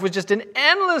my life was just an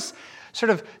endless sort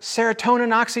of serotonin,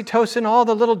 oxytocin, all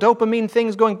the little dopamine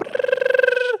things going.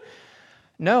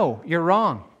 No, you're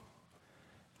wrong.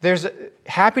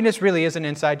 Happiness really is an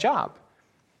inside job.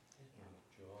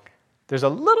 There's a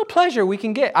little pleasure we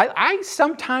can get. I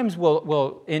sometimes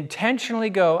will intentionally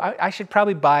go, I should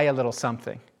probably buy a little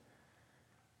something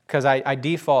because I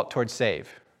default towards save.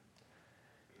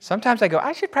 Sometimes I go,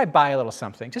 I should probably buy a little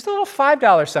something. Just a little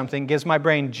 $5 something gives my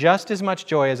brain just as much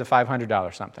joy as a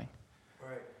 $500 something.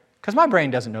 Because my brain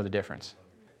doesn't know the difference.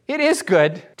 It is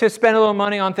good to spend a little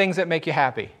money on things that make you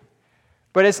happy.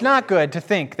 But it's not good to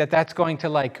think that that's going to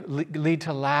lead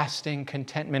to lasting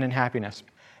contentment and happiness.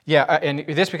 Yeah, and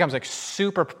this becomes a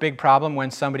super big problem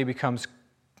when somebody becomes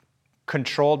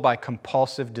controlled by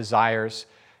compulsive desires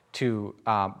to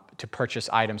purchase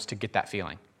items to get that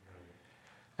feeling.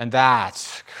 And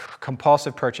that's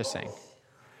compulsive purchasing.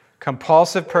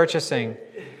 Compulsive purchasing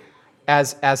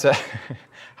as a,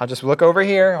 I'll just look over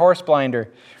here, horse blinder.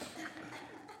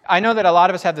 I know that a lot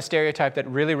of us have the stereotype that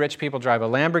really rich people drive a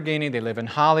Lamborghini, they live in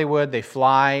Hollywood, they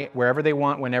fly wherever they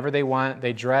want, whenever they want,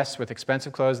 they dress with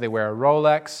expensive clothes, they wear a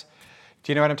Rolex.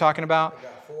 Do you know what I'm talking about? They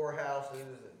got 4 houses.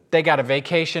 They got a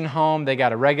vacation home, they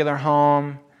got a regular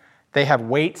home, they have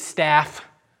wait staff.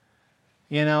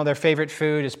 You know, their favorite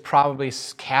food is probably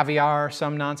caviar or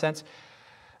some nonsense.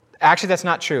 Actually, that's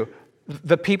not true.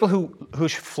 The people who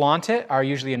flaunt it are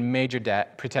usually in major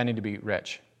debt, pretending to be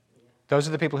rich. Those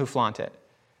are the people who flaunt it.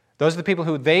 Those are the people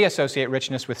who they associate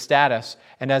richness with status,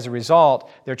 and as a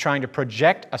result, they're trying to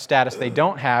project a status they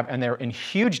don't have, and they're in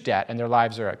huge debt, and their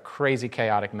lives are a crazy,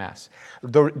 chaotic mess.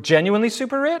 The genuinely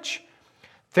super rich,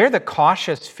 they're the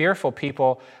cautious, fearful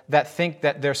people that think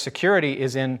that their security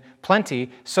is in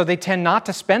plenty, so they tend not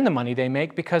to spend the money they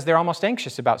make because they're almost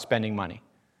anxious about spending money.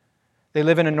 They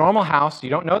live in a normal house, you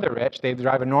don't know they're rich, they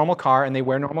drive a normal car, and they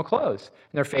wear normal clothes.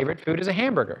 And their favorite food is a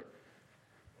hamburger.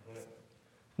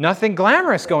 Nothing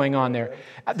glamorous going on there.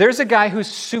 There's a guy who's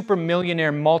super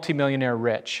millionaire, multimillionaire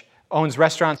rich. owns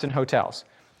restaurants and hotels.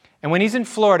 And when he's in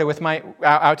Florida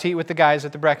out to eat with the guys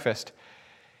at the breakfast,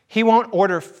 he won't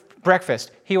order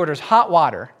breakfast. He orders hot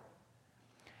water.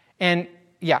 And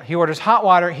yeah, he orders hot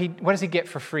water. What does he get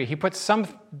for free? He puts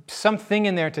something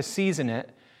in there to season it.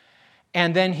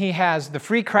 And then he has the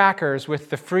free crackers with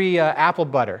the free apple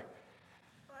butter.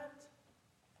 What?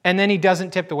 And then he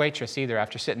doesn't tip the waitress either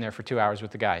after sitting there for 2 hours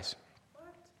with the guys.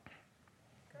 What?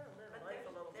 Gotta live life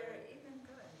a little bit.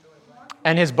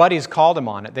 And his buddies called him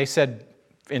on it. They said,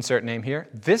 insert name here,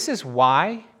 this is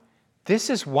why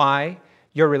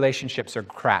your relationships are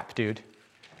crap, dude.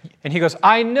 And he goes,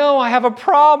 I know, I have a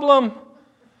problem.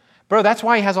 Bro, that's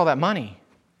why he has all that money.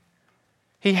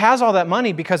 He has all that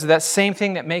money because of that same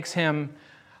thing that makes him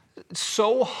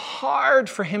so hard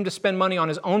for him to spend money on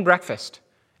his own breakfast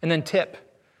and then tip.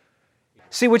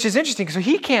 See, which is interesting, because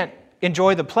he can't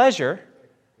enjoy the pleasure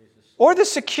or the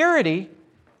security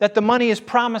that the money is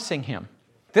promising him.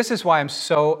 This is why I'm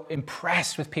so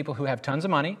impressed with people who have tons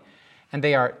of money and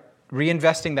they are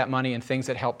reinvesting that money in things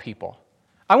that help people.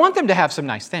 I want them to have some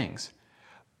nice things.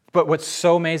 But what's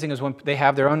so amazing is when they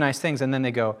have their own nice things and then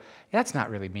they go, that's not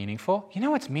really meaningful. You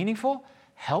know what's meaningful?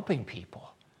 Helping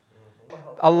people.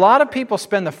 A lot of people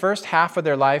spend the first half of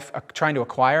their life trying to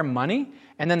acquire money,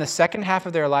 and then the second half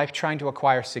of their life trying to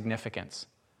acquire significance,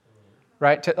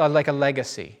 right? Like a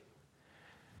legacy.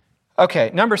 Okay,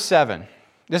 number 7.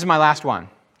 This is my last one.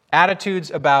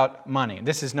 Attitudes about money.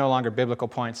 This is no longer biblical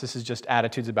points. This is just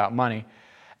attitudes about money.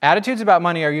 Attitudes about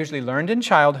money are usually learned in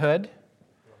childhood.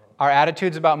 Our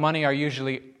attitudes about money are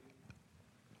usually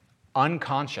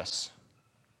unconscious.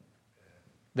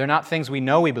 They're not things we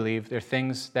know we believe. They're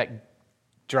things that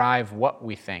drive what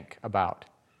we think about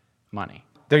money.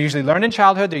 They're usually learned in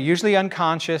childhood. They're usually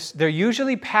unconscious. They're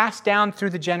usually passed down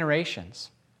through the generations.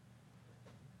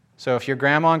 So if your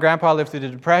grandma and grandpa lived through the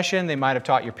Depression, they might have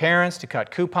taught your parents to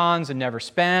cut coupons and never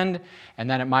spend, and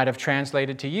then it might have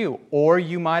translated to you. Or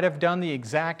you might have done the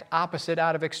exact opposite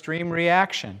out of extreme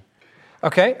reaction.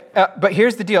 Okay, but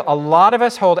here's the deal. A lot of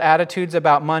us hold attitudes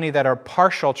about money that are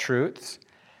partial truths,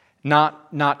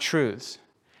 not truths.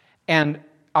 And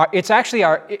it's actually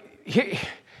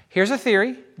here's a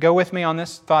theory. Go with me on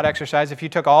this thought exercise. If you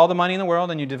took all the money in the world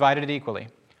and you divided it equally,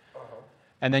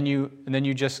 and then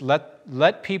you just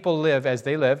let people live as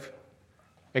they live,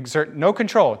 exert no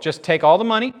control, just take all the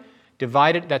money,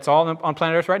 divide it, that's all on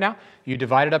planet Earth right now, you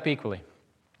divide it up equally.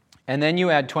 And then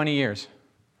you add 20 years.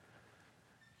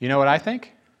 You know what I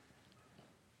think?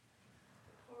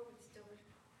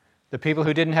 The people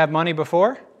who didn't have money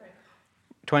before,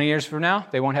 20 years from now,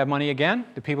 they won't have money again.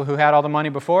 The people who had all the money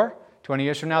before, 20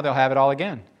 years from now, they'll have it all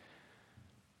again.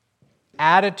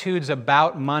 Attitudes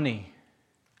about money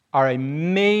are a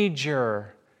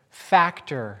major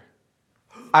factor.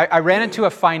 I ran into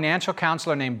a financial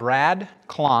counselor named Brad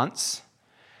Klontz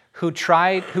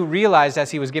who realized as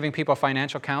he was giving people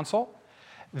financial counsel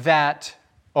that,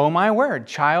 oh my word,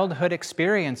 childhood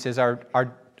experiences are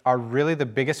really the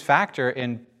biggest factor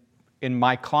in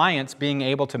my clients being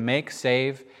able to make,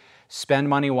 save, spend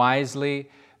money wisely,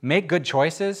 make good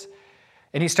choices.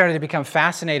 And he started to become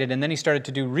fascinated, and then he started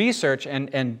to do research,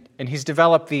 and he's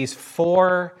developed these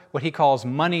 4, what he calls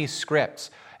money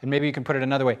scripts. And maybe you can put it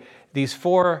another way. These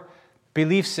 4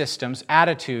 belief systems,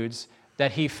 attitudes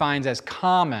that he finds as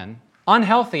common,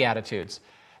 unhealthy attitudes,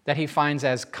 that he finds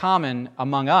as common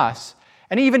among us.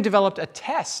 And he even developed a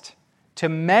test to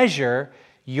measure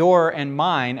your and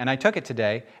mine, and I took it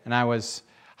today, and I was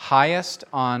highest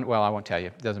on, well, I won't tell you,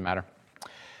 it doesn't matter.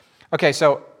 Okay,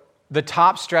 so the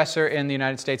top stressor in the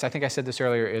United States, I think I said this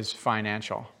earlier, is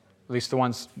financial. At least the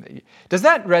ones, does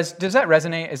that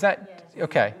resonate? Is that,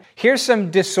 okay. Here's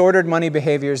some disordered money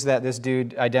behaviors that this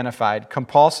dude identified.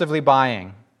 Compulsive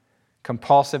buying,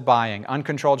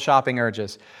 uncontrolled shopping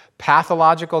urges,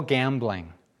 pathological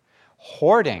gambling,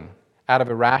 hoarding out of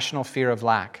irrational fear of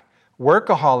lack,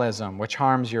 workaholism, which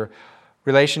harms your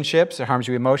relationships, it harms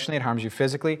you emotionally, it harms you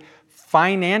physically,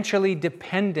 financially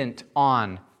dependent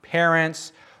on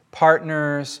parents,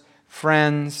 partners,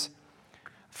 friends,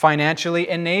 financially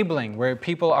enabling, where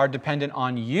people are dependent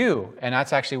on you, and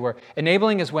that's actually where,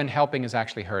 enabling is when helping is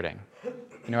actually hurting. You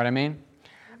know what I mean?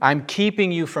 I'm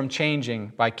keeping you from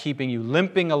changing by keeping you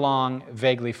limping along,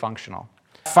 vaguely functional.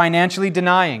 Financially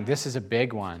denying, this is a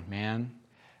big one, man.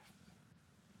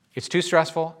 It's too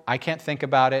stressful, I can't think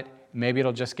about it, maybe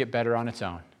it'll just get better on its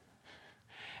own.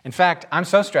 In fact, I'm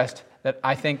so stressed that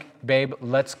I think, babe,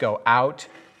 let's go out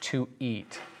to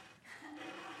eat.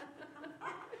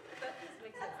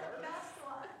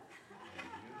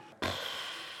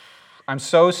 I'm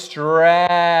so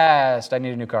stressed. I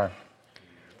need a new car.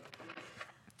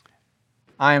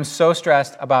 I am so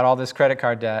stressed about all this credit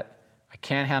card debt I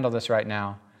can't handle this right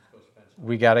now.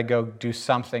 We got to go do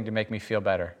something to make me feel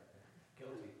better.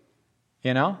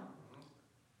 You know?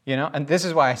 You know? And this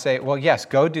is why I say, well, yes,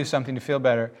 go do something to feel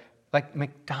better, like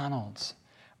McDonald's,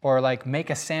 or like make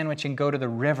a sandwich and go to the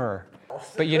river.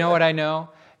 But you know what I know?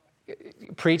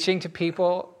 Preaching to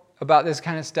people about this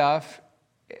kind of stuff,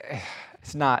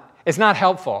 it's not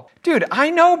helpful. Dude,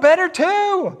 I know better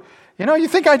too. You know, you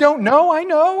think I don't know? I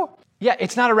know. Yeah,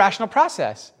 it's not a rational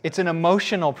process. It's an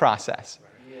emotional process.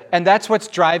 And that's what's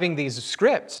driving these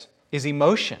scripts, is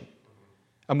emotion.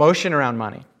 Emotion around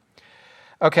money.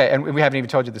 Okay, and we haven't even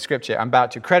told you the script yet. I'm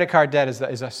about to. Credit card debt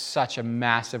is such a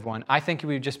massive one. I think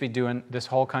we would just be doing this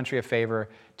whole country a favor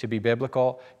to be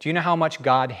biblical. Do you know how much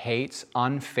God hates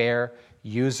unfair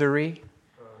usury?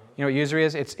 You know what usury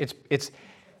is? It's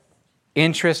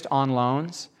interest on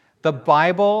loans. The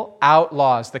Bible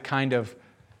outlaws the kind of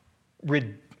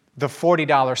the $40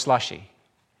 slushie,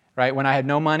 right? When I had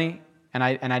no money and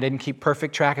I didn't keep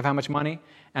perfect track of how much money,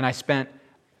 and I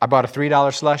bought a $3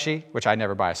 slushie, which I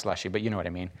never buy a slushie, but you know what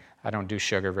I mean. I don't do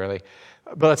sugar really.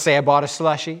 But let's say I bought a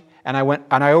slushie and I went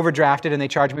and I overdrafted and they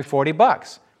charged me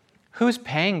 $40. Who's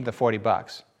paying the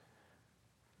 $40?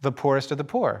 The poorest of the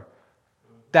poor.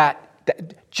 That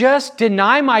just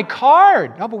deny my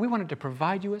card. No, but we wanted to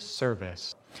provide you a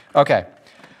service. Okay.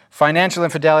 Financial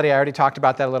infidelity, I already talked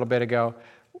about that a little bit ago.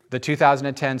 The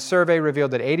 2010 survey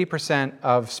revealed that 80%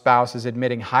 of spouses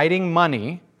admitting hiding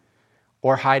money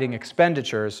or hiding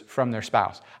expenditures from their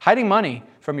spouse. Hiding money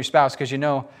from your spouse because you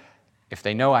know if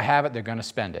they know I have it, they're going to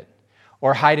spend it.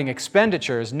 Or hiding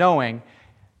expenditures knowing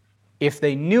if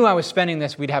they knew I was spending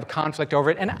this, we'd have conflict over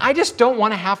it. And I just don't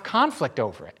want to have conflict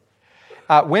over it.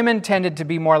 Women tended to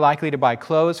be more likely to buy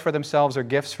clothes for themselves or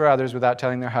gifts for others without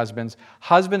telling their husbands.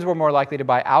 Husbands were more likely to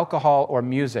buy alcohol or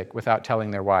music without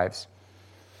telling their wives.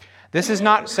 This is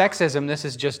not sexism, this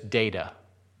is just data.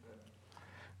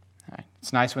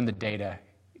 It's nice when the data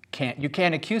you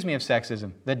can't accuse me of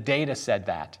sexism. The data said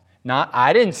that. Not,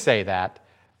 I didn't say that.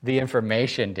 The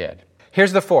information did.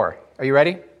 Here's the 4. Are you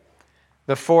ready?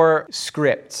 The 4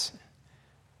 scripts.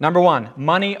 Number 1,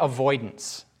 money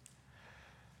avoidance.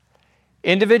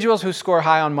 Individuals who score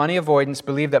high on money avoidance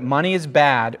believe that money is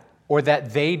bad or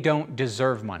that they don't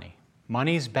deserve money.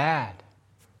 Money's bad,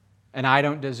 and I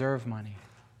don't deserve money.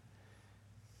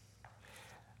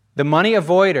 The money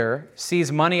avoider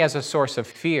sees money as a source of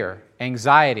fear,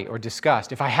 anxiety, or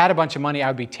disgust. If I had a bunch of money, I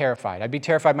would be terrified. I'd be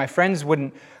terrified my friends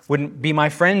wouldn't be my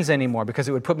friends anymore because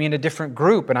it would put me in a different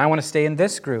group, and I want to stay in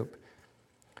this group.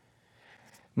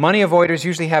 Money avoiders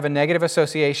usually have a negative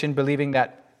association believing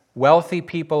that wealthy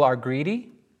people are greedy,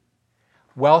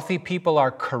 wealthy people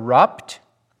are corrupt,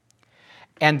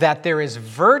 and that there is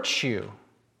virtue,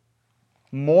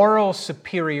 moral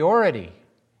superiority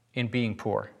in being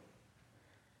poor.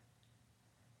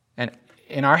 And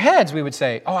in our heads, we would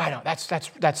say, oh, I don't,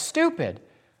 that's stupid.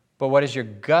 But what does your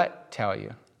gut tell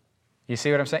you? You see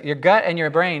what I'm saying? Your gut and your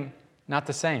brain, not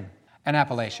the same. And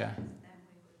Appalachia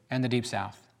and the Deep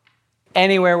South.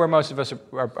 Anywhere where most of us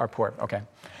are poor. Okay.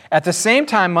 At the same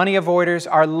time, money avoiders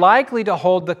are likely to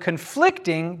hold the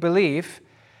conflicting belief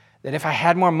that if I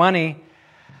had more money,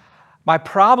 my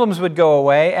problems would go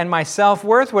away and my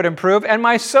self-worth would improve and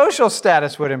my social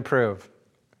status would improve.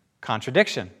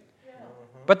 Contradiction.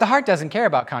 But the heart doesn't care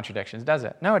about contradictions, does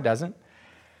it? No, it doesn't.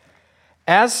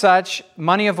 As such,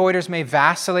 money avoiders may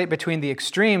vacillate between the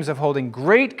extremes of holding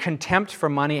great contempt for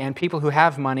money and people who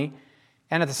have money,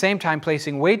 and at the same time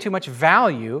placing way too much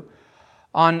value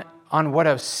on what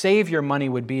a savior money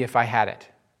would be if I had it.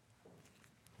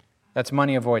 That's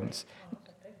money avoidance.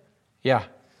 Yeah.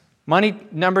 Money,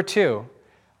 number 2,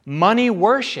 money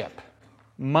worship.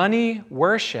 Money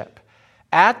worship.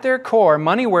 At their core,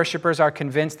 money worshipers are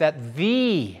convinced that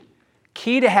the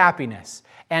key to happiness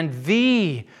and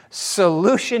the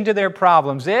solution to their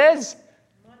problems is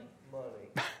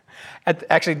money.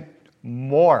 Actually,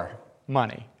 more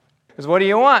money. Because what do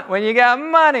you want when you got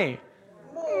money?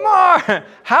 More.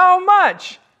 How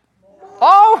much? More.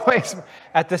 Always.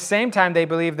 At the same time, they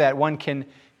believe that one can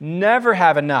never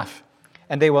have enough,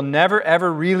 and they will never,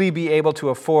 ever really be able to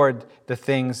afford the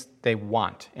things they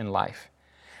want in life.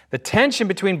 The tension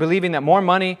between believing that more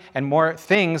money and more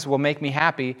things will make me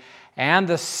happy and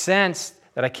the sense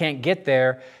that I can't get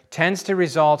there tends to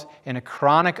result in a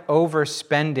chronic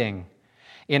overspending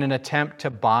in an attempt to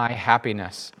buy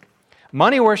happiness.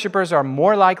 Money worshipers are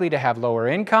more likely to have lower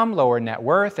income, lower net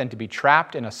worth, and to be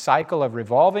trapped in a cycle of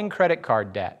revolving credit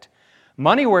card debt.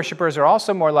 Money worshipers are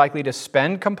also more likely to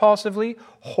spend compulsively,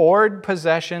 hoard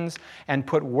possessions, and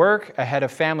put work ahead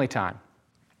of family time,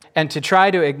 and to try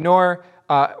to ignore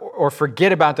or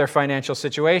forget about their financial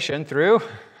situation through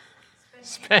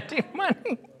Spending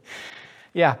money.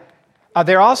 Yeah.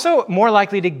 They're also more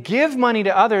likely to give money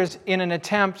to others in an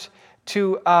attempt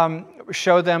to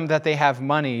show them that they have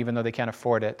money even though they can't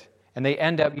afford it. And they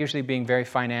end up usually being very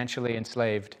financially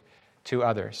enslaved to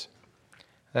others.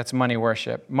 That's money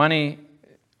worship. Money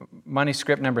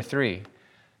script number 3,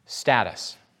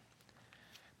 status.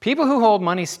 People who hold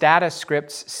money status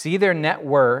scripts see their net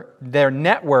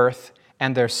worth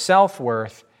and their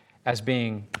self-worth as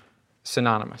being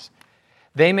synonymous.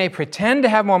 They may pretend to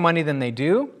have more money than they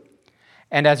do,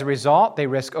 and as a result, they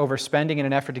risk overspending in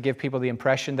an effort to give people the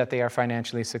impression that they are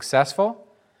financially successful.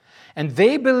 And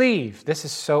they believe, this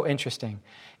is so interesting,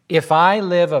 if I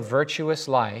live a virtuous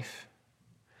life,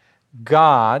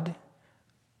 God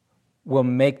will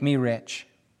make me rich.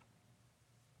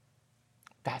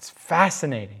 That's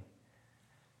fascinating.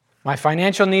 My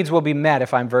financial needs will be met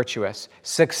if I'm virtuous.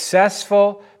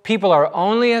 Successful people are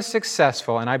only as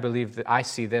successful, and I believe that I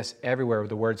see this everywhere where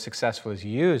the word successful is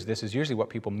used. This is usually what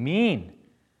people mean.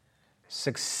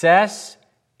 Success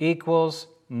equals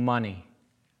money.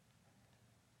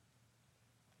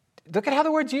 Look at how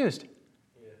the word's used.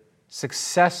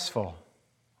 Successful.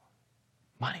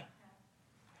 Money.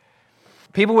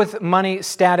 People with money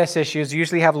status issues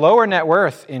usually have lower net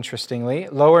worth, interestingly,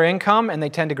 lower income, and they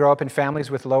tend to grow up in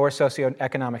families with lower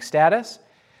socioeconomic status.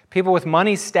 People with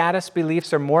money status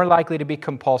beliefs are more likely to be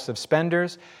compulsive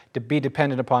spenders, to be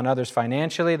dependent upon others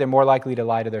financially. They're more likely to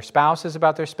lie to their spouses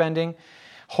about their spending.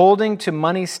 Holding to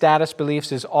money status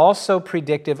beliefs is also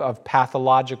predictive of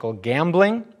pathological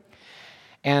gambling.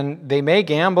 And they may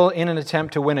gamble in an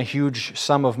attempt to win a huge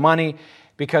sum of money,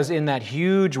 because in that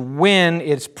huge win,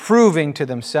 it's proving to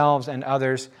themselves and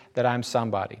others that I'm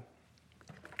somebody.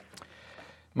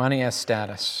 Money as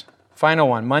status. Final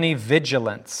one, money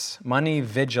vigilance. Money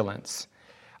vigilance.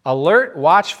 Alert,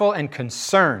 watchful, and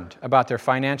concerned about their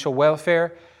financial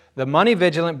welfare. The money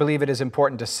vigilant believe it is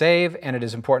important to save, and it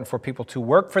is important for people to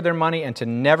work for their money and to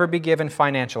never be given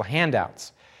financial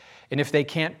handouts. And if they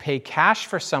can't pay cash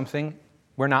for something,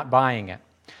 we're not buying it.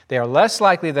 They are less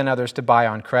likely than others to buy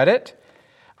on credit.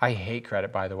 I hate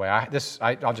credit, by the way.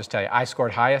 I'll just tell you, I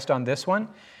scored highest on this one,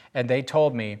 and they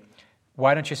told me,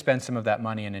 why don't you spend some of that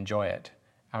money and enjoy it?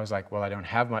 I was like, well, I don't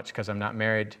have much because I'm not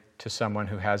married to someone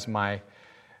who has my...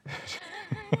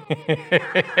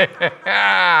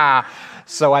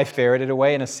 So I ferreted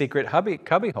away in a secret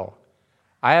cubbyhole.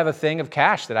 I have a thing of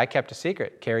cash that I kept a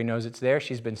secret. Carrie knows it's there.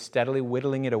 She's been steadily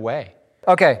whittling it away.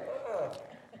 Okay.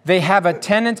 They have a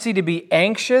tendency to be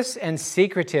anxious and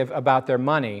secretive about their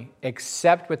money,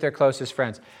 except with their closest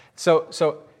friends.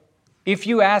 So if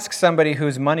you ask somebody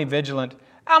who's money vigilant,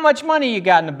 how much money you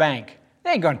got in the bank?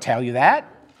 They ain't going to tell you that.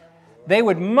 They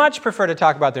would much prefer to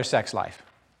talk about their sex life.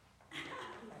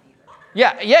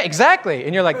 Yeah, exactly.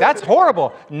 And you're like, that's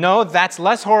horrible. No, that's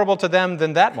less horrible to them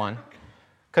than that one.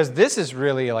 Because this is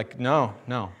really like, no,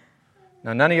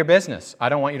 none of your business. I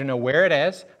don't want you to know where it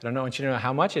is. I don't want you to know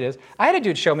how much it is. I had a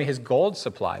dude show me his gold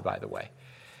supply, by the way.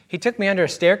 He took me under a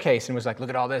staircase and was like, look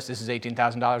at all this. This is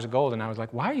 $18,000 of gold. And I was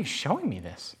like, why are you showing me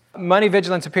this? Money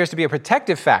vigilance appears to be a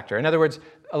protective factor. In other words,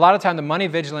 a lot of time the money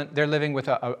vigilant, they're living with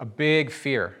a big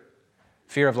fear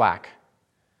of lack.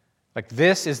 Like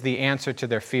this is the answer to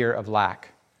their fear of lack.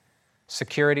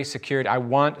 Security. I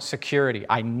want security.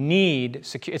 I need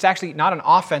security. It's actually not an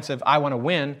offensive, I want to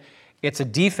win. It's a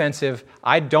defensive,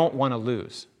 I don't want to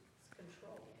lose.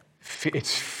 Control.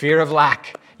 It's fear of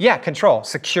lack. Yeah, control,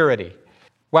 security.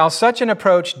 While such an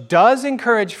approach does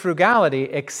encourage frugality,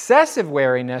 excessive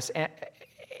wariness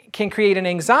can create an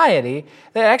anxiety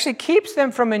that actually keeps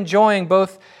them from enjoying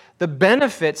both the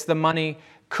benefits the money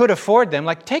could afford them,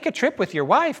 like take a trip with your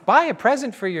wife, buy a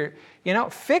present for your,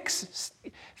 fix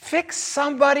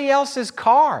somebody else's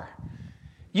car.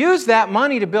 Use that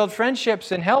money to build friendships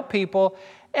and help people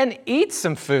and eat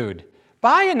some food.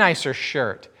 Buy a nicer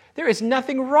shirt. There is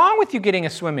nothing wrong with you getting a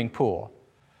swimming pool.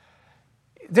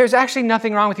 There's actually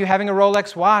nothing wrong with you having a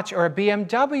Rolex watch or a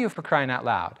BMW, for crying out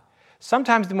loud.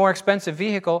 Sometimes the more expensive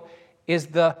vehicle is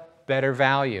the better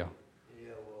value.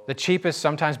 The cheapest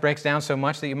sometimes breaks down so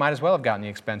much that you might as well have gotten the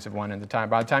expensive one by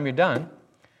the time you're done.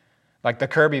 Like the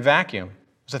Kirby vacuum.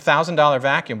 It's a $1,000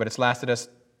 vacuum, but it's lasted us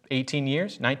 18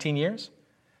 years, 19 years.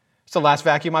 It's the last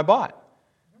vacuum I bought.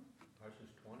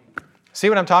 See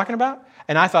what I'm talking about?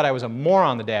 And I thought I was a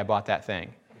moron the day I bought that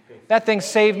thing. That thing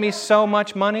saved me so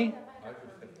much money.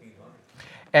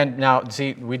 And now,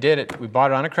 see, we did it. We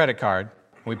bought it on a credit card.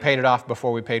 We paid it off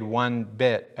before we paid one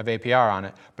bit of APR on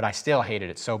it, but I still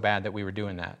hated it so bad that we were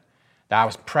doing that. That I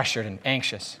was pressured and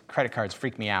anxious. Credit cards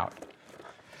freak me out.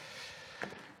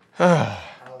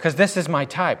 Because this is my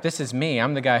type. This is me.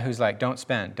 I'm the guy who's like, don't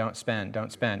spend.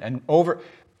 And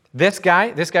This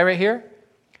guy right here,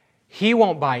 he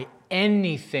won't buy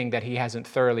anything that he hasn't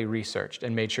thoroughly researched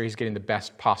and made sure he's getting the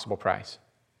best possible price.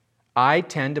 I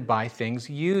tend to buy things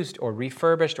used or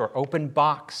refurbished or open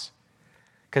box.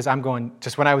 Because I'm going,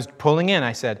 just when I was pulling in,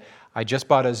 I said, I just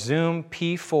bought a Zoom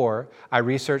P4. I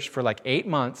researched for like 8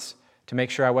 months to make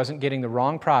sure I wasn't getting the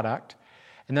wrong product.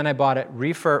 And then I bought it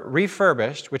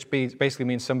refurbished, which basically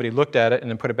means somebody looked at it and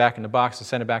then put it back in the box and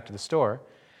sent it back to the store.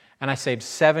 And I saved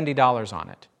 $70 on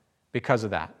it because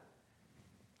of that.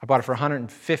 I bought it for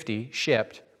 $150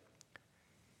 shipped.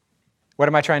 What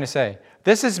am I trying to say?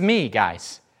 This is me,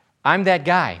 guys. I'm that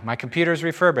guy. My computer is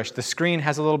refurbished. The screen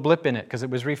has a little blip in it because it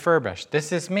was refurbished.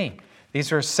 This is me.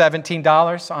 These are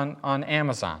 $17 on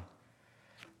Amazon.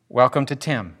 Welcome to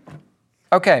Tim.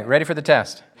 Okay, ready for the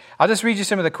test. I'll just read you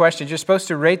some of the questions. You're supposed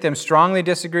to rate them strongly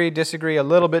disagree, disagree, a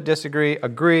little bit disagree,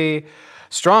 agree,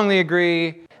 strongly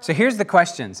agree. So here's the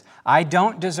questions. I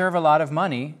don't deserve a lot of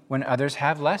money when others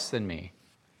have less than me.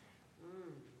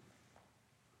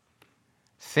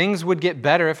 Things would get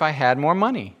better if I had more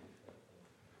money.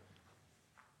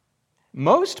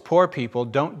 Most poor people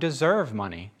don't deserve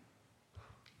money.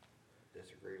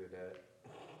 Disagree with that.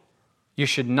 You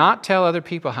should not tell other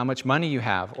people how much money you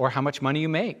have or how much money you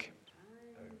make.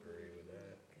 I agree with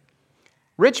that.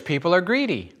 Rich people are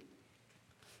greedy.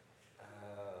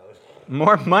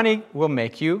 More money will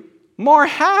make you more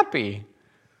happy.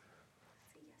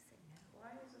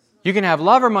 You can have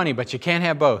love or money, but you can't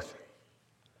have both.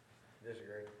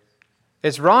 Disagree.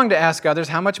 It's wrong to ask others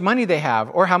how much money they have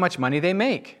or how much money they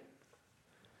make.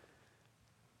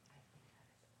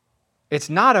 It's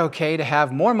not okay to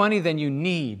have more money than you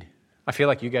need. I feel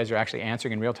like you guys are actually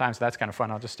answering in real time, so that's kind of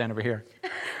fun. I'll just stand over here.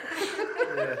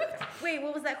 Wait,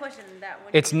 what was that question?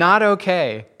 It's not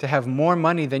okay to have more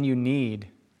money than you need.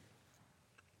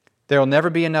 There will never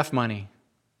be enough money.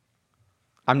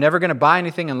 I'm never going to buy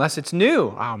anything unless it's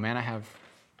new. Oh, man,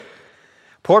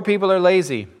 Poor people are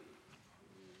lazy.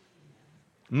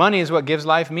 Money is what gives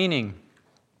life meaning.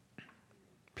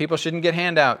 People shouldn't get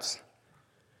handouts.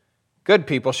 Good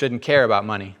people shouldn't care about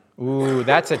money. Ooh,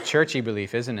 that's a churchy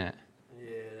belief, isn't it?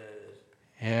 Yeah, that is.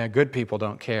 Yeah, good people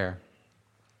don't care.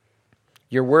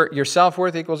 Your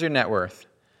self-worth equals your net worth.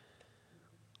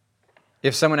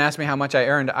 If someone asked me how much I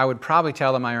earned, I would probably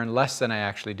tell them I earn less than I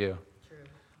actually do.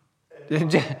 True.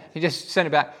 You just send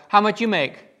it back. How much you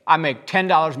make? I make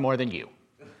 $10 more than you.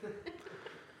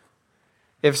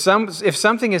 If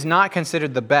something is not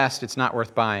considered the best, it's not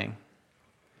worth buying.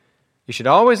 You should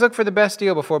always look for the best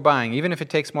deal before buying, even if it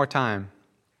takes more time.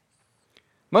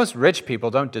 Most rich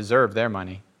people don't deserve their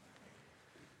money.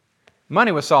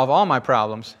 Money will solve all my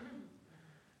problems.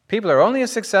 People are only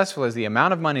as successful as the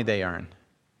amount of money they earn.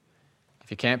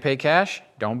 If you can't pay cash,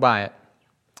 don't buy it.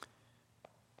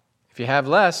 If you have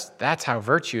less, that's how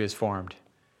virtue is formed.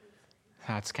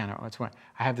 That's what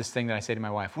I have this thing that I say to my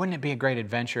wife, wouldn't it be a great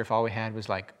adventure if all we had was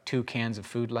like 2 cans of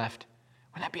food left?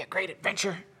 Wouldn't that be a great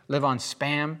adventure? Live on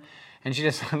Spam? And she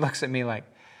just looks at me like,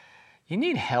 you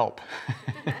need help.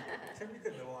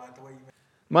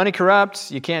 Money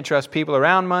corrupts. You can't trust people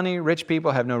around money. Rich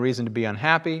people have no reason to be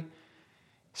unhappy.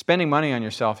 Spending money on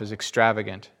yourself is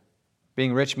extravagant.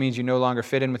 Being rich means you no longer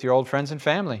fit in with your old friends and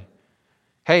family.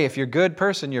 Hey, if you're a good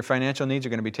person, your financial needs are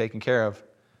going to be taken care of.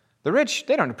 The rich,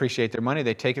 they don't appreciate their money.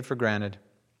 They take it for granted.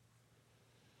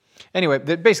 Anyway,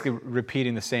 they're basically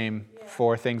repeating the same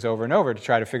 4 things over and over to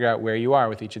try to figure out where you are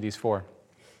with each of these 4.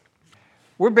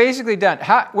 We're basically done.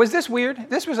 Was this weird?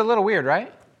 This was a little weird,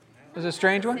 right? Was it a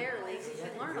strange one? You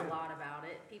should learn a lot about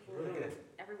it.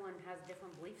 Everyone has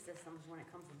different belief systems when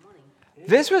it comes to money.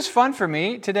 This was fun for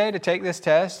me today to take this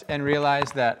test and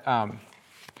realize that,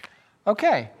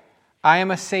 okay, I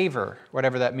am a saver,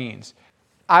 whatever that means.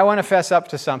 I want to fess up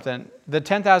to something. The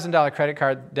 $10,000 credit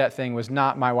card debt thing was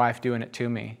not my wife doing it to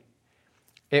me.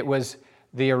 It was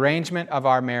the arrangement of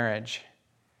our marriage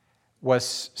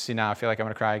see, now I feel like I'm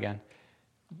going to cry again.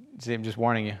 See, I'm just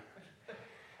warning you.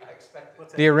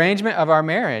 The arrangement of our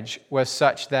marriage was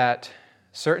such that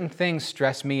certain things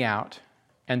stress me out,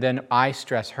 and then I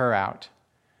stress her out.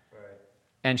 Right.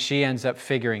 And she ends up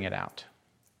figuring it out.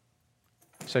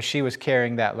 So she was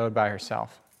carrying that load by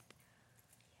herself.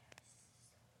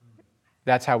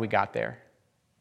 That's how we got there.